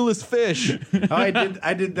clueless fish. Oh,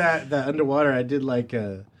 I did that underwater. I did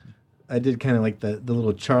I did kind of like the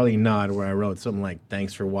little Charlie nod where I wrote something like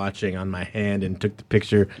 "Thanks for watching" on my hand and took the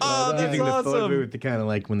picture Oh, that's using the photo awesome. booth to kind of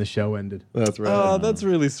like when the show ended. That's right. Oh, that's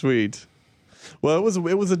really sweet. Well,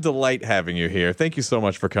 it was a delight having you here. Thank you so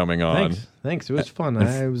much for coming on. Thanks. It was fun.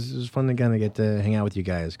 It was fun to kind of get to hang out with you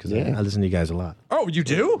guys because I listen to you guys a lot. Oh, you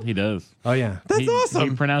do? He does. Oh yeah, That's awesome.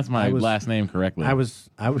 He pronounced my last name correctly.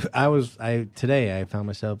 Today I found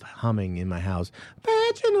myself humming in my house.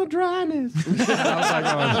 Vaginal dryness.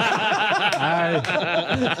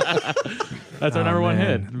 That's our number one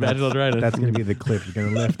hit. Vaginal dryness. That's gonna be the clip you're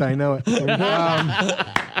gonna lift. I know it.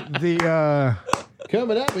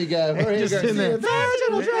 Coming up, we got Jorge Just in there.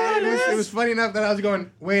 Garcia. It was funny enough that I was going,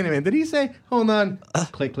 wait a minute, did he say, hold on,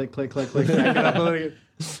 click, click, click, click, click, back it up a little bit.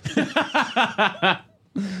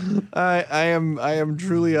 I am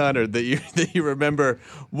truly honored that you remember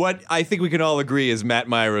what I think we can all agree is Matt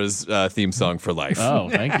Myra's theme song for life. Oh,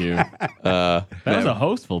 thank you. That was a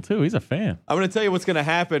hostful too. He's a fan. I'm going to tell you what's going to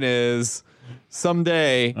happen is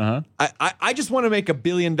someday I just want to make $1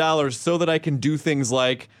 billion so that I can do things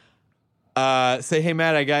like say, hey,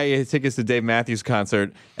 Matt, I got you tickets to Dave Matthews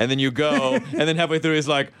concert. And then you go, and then halfway through he's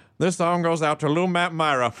like, this song goes out to Lou Matt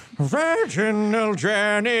Myra. Vaginal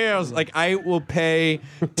Janice. Like, I will pay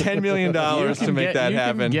 $10 million to make that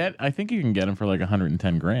happen. I think you can get him for like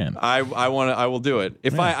 $110,000. I will do it.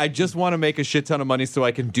 If I just want to make a shit ton of money so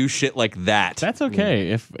I can do shit like that. That's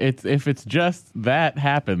okay. If it's just that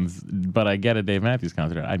happens, but I get a Dave Matthews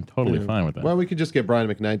concert, I'm totally fine with that. Well, we could just get Brian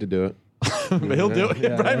McKnight to do it. He'll do it.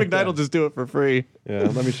 Yeah, Brian McKnight will just do it for free. Yeah,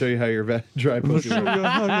 let me show you how your dry pussy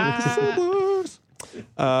works.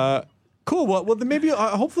 Cool. Well, then maybe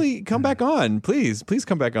hopefully come back on. Please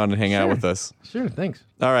come back on and hang out with us. Sure, thanks.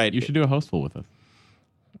 All right. You should do a hostful with us.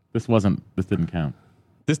 This didn't count.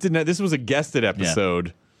 This was a guested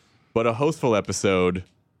episode, but a hostful episode.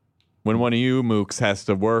 When one of you mooks has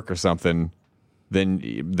to work or something,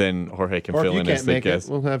 then Jorge can Or fill if in you as can't the make guest.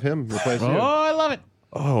 it, we'll have him replace you. Oh, I love it.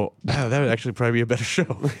 Oh, that would actually probably be a better show.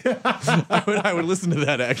 I would listen to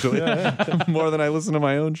that actually more than I listen to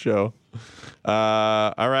my own show.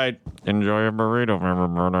 All right, enjoy your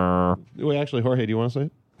burrito. Wait, actually, Jorge, do you want to say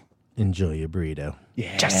it? Enjoy your burrito.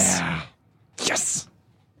 Yes.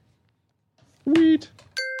 Sweet.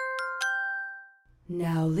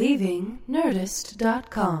 Now leaving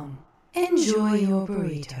Nerdist.com. Enjoy your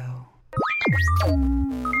burrito.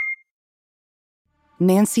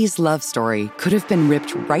 Nancy's love story could have been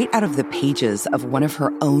ripped right out of the pages of one of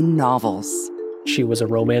her own novels. She was a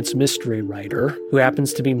romance mystery writer who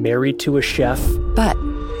happens to be married to a chef. But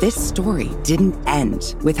this story didn't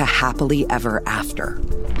end with a happily ever after.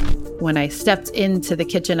 When I stepped into the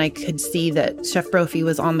kitchen, I could see that Chef Brophy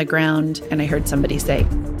was on the ground, and I heard somebody say,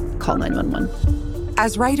 call 911.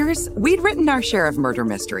 As writers, we'd written our share of murder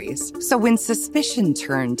mysteries. So when suspicion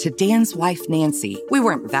turned to Dan's wife, Nancy, we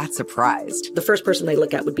weren't that surprised. The first person they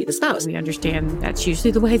look at would be the spouse. We understand that's usually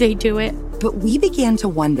the way they do it. But we began to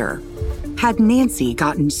wonder, had Nancy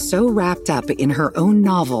gotten so wrapped up in her own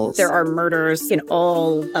novels... There are murders in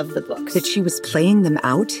all of the books. ...that she was playing them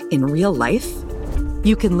out in real life?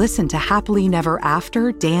 You can listen to Happily Never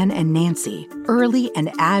After, Dan and Nancy, early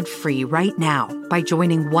and ad-free right now by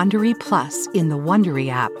joining Wondery Plus in the Wondery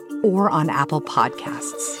app or on Apple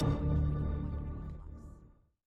Podcasts.